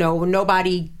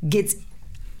nobody gets,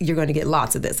 you're going to get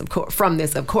lots of this, of course, from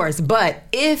this, of course. But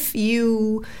if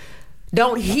you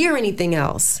don't hear anything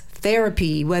else,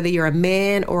 therapy, whether you're a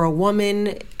man or a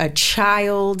woman, a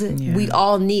child, we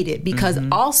all need it, because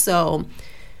also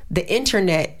the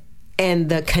internet and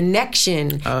the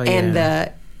connection and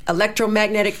the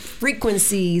electromagnetic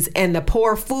frequencies and the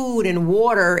poor food and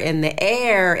water and the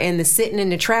air and the sitting in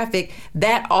the traffic,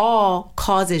 that all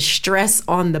causes stress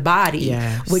on the body,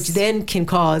 which then can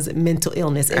cause mental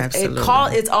illness.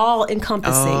 It's all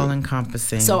encompassing. All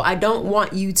encompassing. So I don't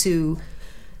want you to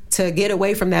get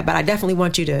away from that, but I definitely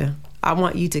want you to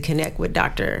connect with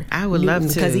Dr. I would love to.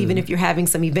 Because even if you're having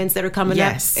some events that are coming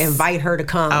up, invite her to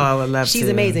come. Oh, I would love to. She's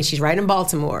amazing. She's right in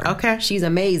Baltimore. Okay. She's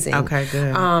amazing. Okay,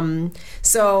 good.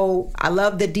 So I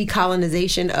love the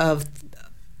decolonization of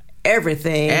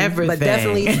everything. But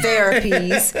definitely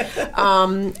therapies.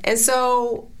 And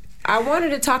so I wanted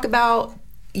to talk about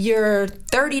your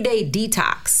 30-day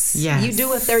detox. Yes. You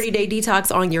do a 30-day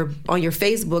detox on your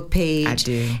Facebook page. I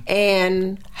do.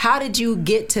 And how did you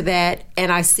get to that?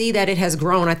 And I see that it has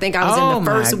grown. I think I was in the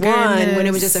first one when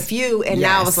it was just a few, and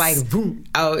now it's like boom.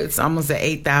 Oh, it's almost at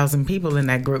 8,000 people in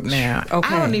that group now.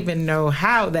 Okay. I don't even know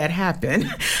how that happened.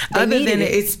 Other than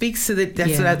it speaks to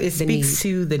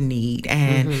to the need,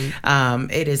 and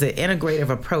it is an integrative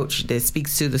approach that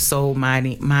speaks to the soul,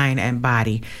 mind, and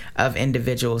body of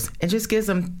individuals. It just gives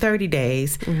them 30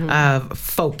 days of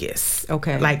focus.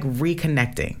 Okay. Like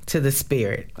reconnecting to the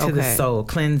spirit, to the soul,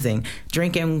 cleansing,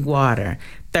 drinking water,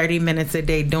 30 minutes a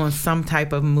day doing some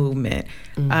type of movement.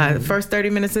 The first 30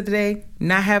 minutes of the day,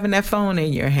 not having that phone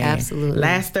in your hand. Absolutely.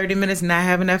 Last 30 minutes, not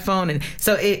having that phone in.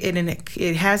 So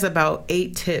it has about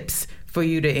 8 tips for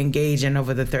you to engage in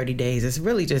over the 30 days. It's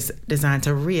really just designed to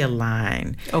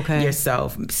realign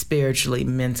yourself spiritually,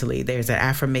 mentally. There's an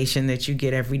affirmation that you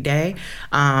get every day.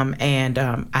 And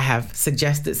I have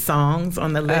suggested songs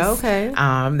on the list.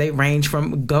 They range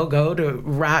from go-go to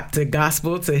rock to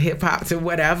gospel to hip-hop to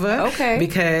whatever.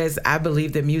 Because I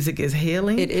believe that music is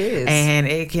healing. It is. And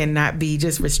it cannot be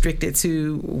just restricted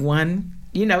to one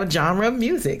genre of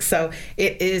music. So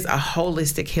it is a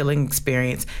holistic healing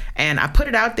experience. And I put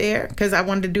it out there because I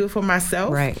wanted to do it for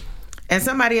myself. Right. And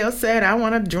somebody else said, I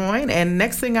want to join. And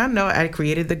next thing I know, I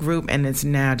created the group, and it's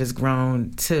now just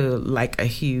grown to like a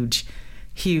huge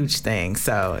thing.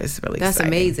 So it's really That's exciting.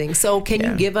 amazing. So can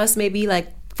you give us maybe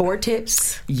like 4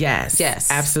 tips? Yes.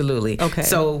 Absolutely. Okay.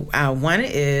 So one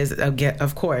is,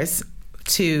 of course,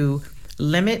 to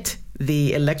limit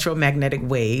the electromagnetic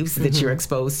waves that you're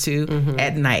exposed to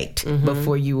at night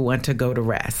before you want to go to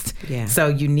rest. So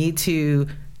you need to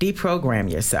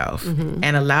deprogram yourself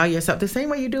and allow yourself the same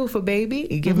way you do for baby.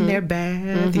 You give them their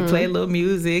bath, you play a little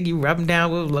music, you rub them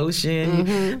down with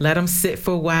lotion, let them sit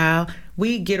for a while.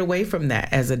 We get away from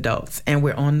that as adults, and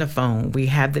we're on the phone. We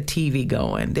have the TV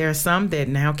going. There are some that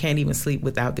now can't even sleep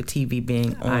without the TV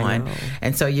being on.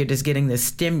 And so you're just getting the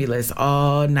stimulus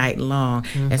all night long.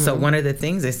 And so one of the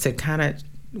things is to kind of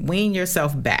wean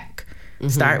yourself back.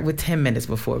 Start with 10 minutes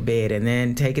before bed, and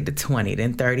then take it to 20,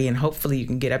 then 30, and hopefully you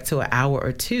can get up to an hour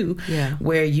or 2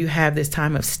 where you have this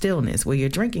time of stillness, where you're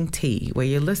drinking tea, where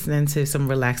you're listening to some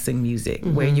relaxing music,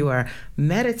 where you are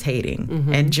meditating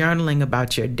and journaling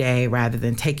about your day rather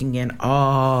than taking in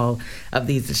all of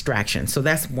these distractions. So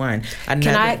that's one. Can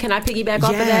I piggyback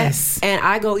off of that? And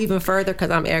I go even further because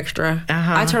I'm extra.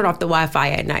 I turn off the Wi-Fi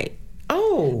at night.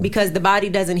 Because the body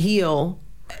doesn't heal.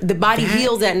 The body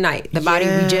heals at night. The body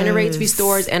regenerates,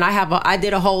 restores, and I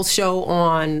did a whole show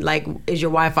on like, is your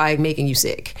Wi-Fi making you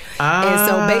sick? And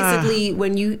so basically,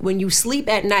 when you sleep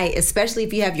at night, especially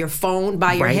if you have your phone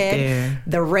by your head,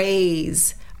 the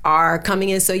rays are coming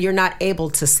in, so you're not able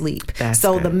to sleep.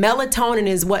 So the melatonin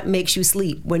is what makes you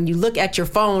sleep. When you look at your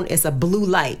phone, it's a blue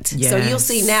light. So you'll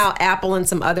see now Apple and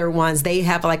some other ones, they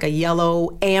have like a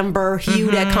yellow amber hue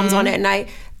that comes on at night.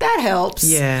 That helps.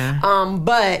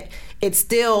 But it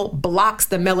still blocks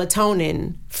the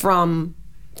melatonin from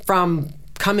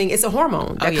coming. It's a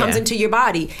hormone that comes into your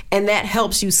body, and that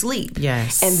helps you sleep.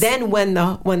 And then when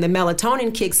the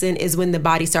melatonin kicks in is when the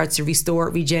body starts to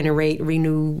restore, regenerate,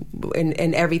 renew,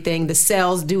 and everything. The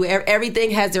cells do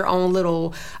everything has their own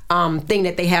little thing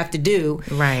that they have to do.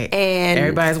 And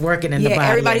everybody's working in the body.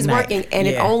 Everybody's working, and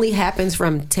it only happens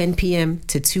from 10 p.m.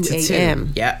 to 2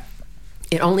 a.m.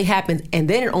 It only happens, and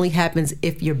then it only happens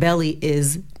if your belly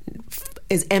is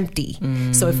empty.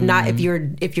 So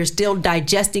if you're still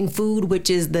digesting food,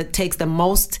 which takes the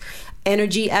most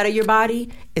energy out of your body,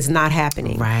 it's not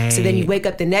happening. So then you wake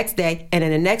up the next day, and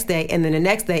then the next day, and then the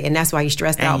next day, and that's why you're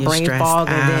stressed out, brain fog,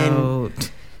 and then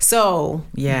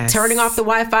turning off the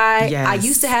Wi-Fi. I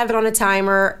used to have it on a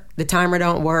timer. The timer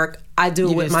don't work. I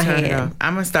do it with my hand.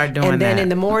 I'm gonna start doing that. And then in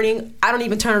the morning, I don't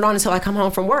even turn it on until I come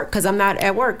home from work because I'm not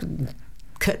at work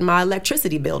cutting my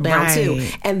electricity bill down too.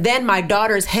 And then my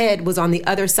daughter's head was on the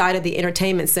other side of the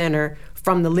entertainment center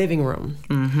from the living room.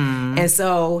 And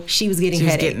so she was getting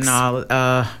headaches. Getting all,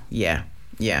 yeah.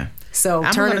 So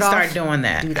I'm turn going it to off. start doing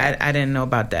that. I didn't know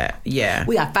about that. Yeah.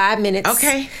 We got 5 minutes.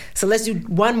 Okay. So let's do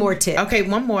one more tip. Okay,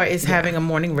 one more is having a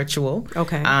morning ritual.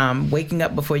 Okay. Waking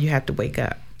up before you have to wake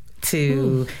up.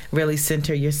 To really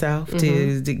center yourself,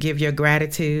 to give your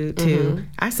gratitude, to,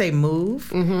 I say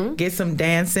move, get some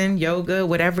dancing, yoga,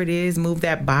 whatever it is, move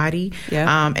that body,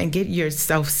 and get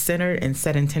yourself centered and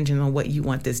set intention on what you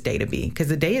want this day to be. Because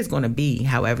the day is going to be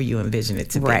however you envision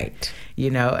it to be. Right. You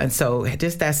know, and so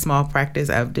just that small practice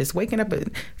of just waking up a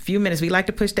few minutes. We like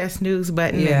to push that snooze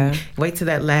button and wait to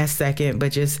that last second,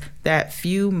 but just that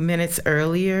few minutes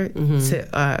earlier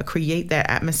to create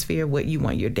that atmosphere, what you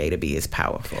want your day to be is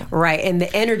powerful. Right. And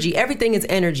the energy, everything is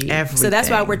energy. So that's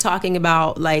why we're talking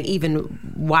about like even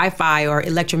Wi-Fi or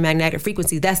electromagnetic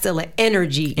frequencies. That's still an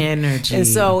energy. And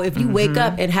so if you wake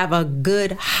up and have a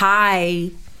good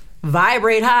high,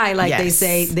 vibrate high, like they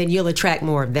say, then you'll attract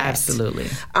more of that. Absolutely.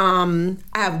 I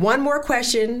have one more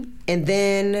question and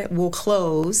then we'll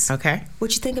close. Okay.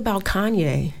 What you think about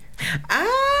Kanye?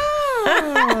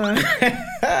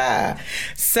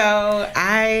 So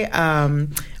I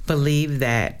believe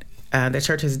that the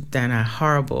church has done a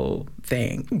horrible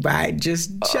thing by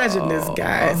just judging this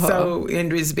guy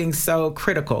and just being so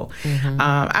critical.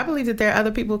 I believe that there are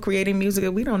other people creating music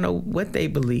that we don't know what they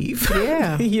believe.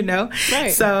 You know?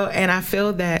 Right. So, and I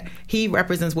feel that he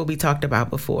represents what we talked about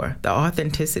before. The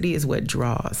authenticity is what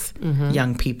draws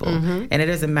young people. And it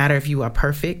doesn't matter if you are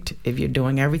perfect, if you're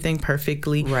doing everything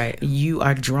perfectly, you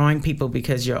are drawing people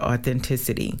because your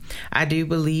authenticity. I do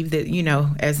believe that, you know,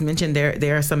 as mentioned,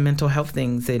 there are some mental health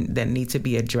things that need to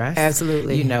be addressed.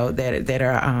 Absolutely. You know, that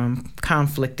are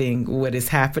conflicting what is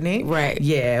happening. Right.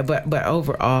 Yeah, but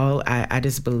overall, I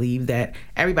just believe that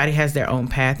everybody has their own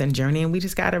path and journey, and we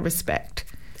just got to respect.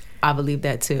 I believe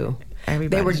that too.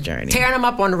 Everybody's journey. Tearing them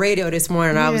up on the radio this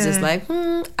morning. I was just like,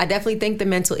 I definitely think the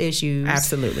mental issues.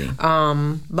 Absolutely.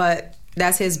 But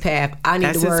that's his path. I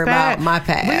need to worry about my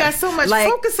path. We got so much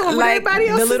focus on what everybody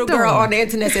else is doing. The little girl on the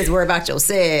internet says, worry about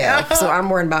yourself. So I'm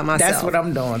worrying about myself. That's what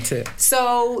I'm doing too.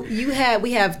 So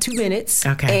we have 2 minutes.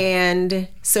 Okay. And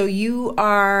so you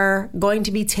are going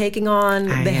to be taking on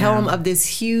the helm of this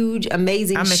huge,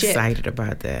 amazing ship. I'm excited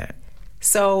about that.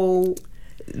 So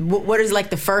what is like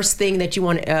the first thing that you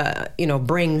want to,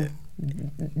 bring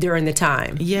during the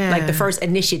time? Like the first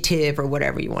initiative or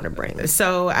whatever you want to bring.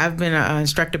 So I've been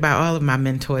instructed by all of my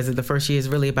mentors that the first year is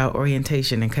really about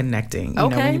orientation and connecting. You know,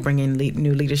 when you bring in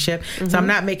new leadership. So I'm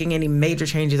not making any major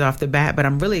changes off the bat, but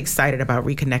I'm really excited about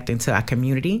reconnecting to our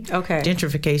community.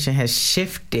 Gentrification has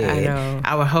shifted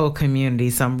our whole community.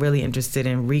 So I'm really interested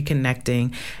in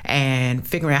reconnecting and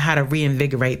figuring out how to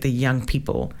reinvigorate the young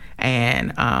people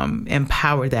and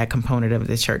empower that component of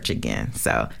the church again.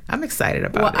 So I'm excited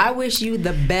about it. I wish you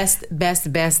the best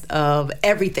of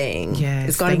everything. Yes,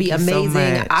 it's going to be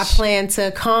amazing. So I plan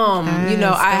to come.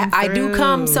 Yes, I do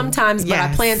come sometimes, but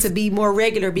I plan to be more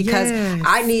regular because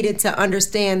I needed to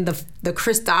understand the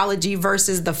Christology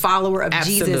versus the follower of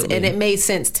Jesus, and it made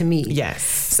sense to me. Yes.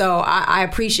 So I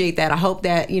appreciate that. I hope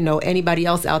that anybody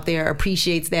else out there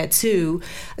appreciates that too.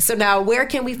 So now, where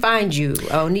can we find you?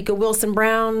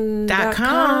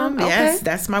 AnikaWilsonBrown.com. Yes,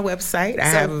 that's my website. I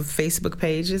have Facebook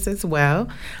pages as well.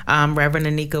 Reverend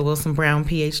Anika Wilson Brown,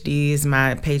 PhD, is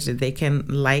my page that they can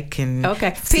like and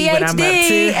see PhD. What I'm up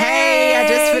to. Hey, I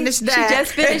just finished that. She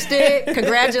just finished it.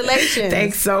 Congratulations.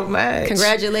 Thanks so much.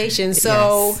 Congratulations.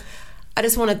 So I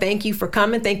just want to thank you for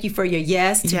coming. Thank you for your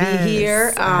yes to be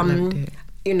here. I loved it.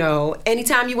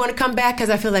 Anytime you want to come back, because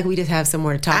I feel like we just have some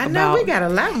more to talk about. I know, we got a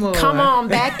lot more. Come on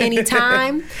back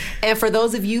anytime. And for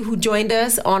those of you who joined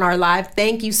us on our live,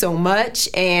 thank you so much.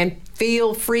 And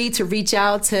feel free to reach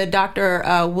out to Dr.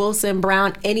 Wilson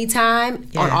Brown anytime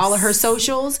on all of her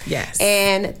socials. Yes.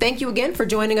 And thank you again for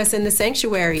joining us in the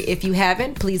sanctuary. If you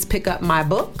haven't, please pick up my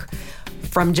book,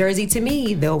 From Jersey to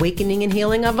Me, The Awakening and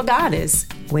Healing of a Goddess,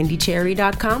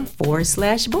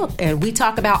 wendycherry.com/book. And we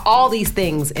talk about all these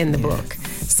things in the book.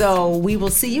 So we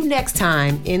will see you next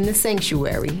time in the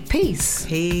sanctuary. Peace.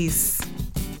 Peace.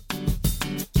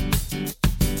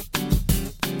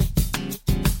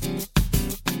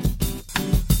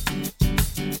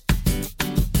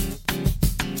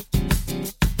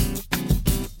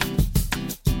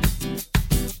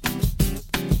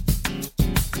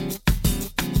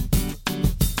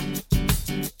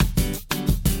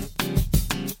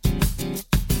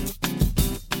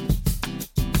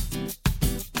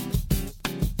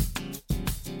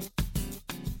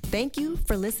 Thank you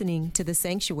for listening to The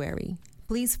Sanctuary.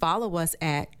 Please follow us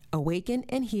at Awaken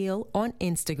and Heal on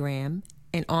Instagram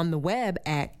and on the web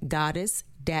at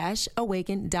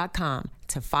goddess-awaken.com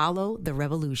to follow the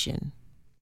revolution.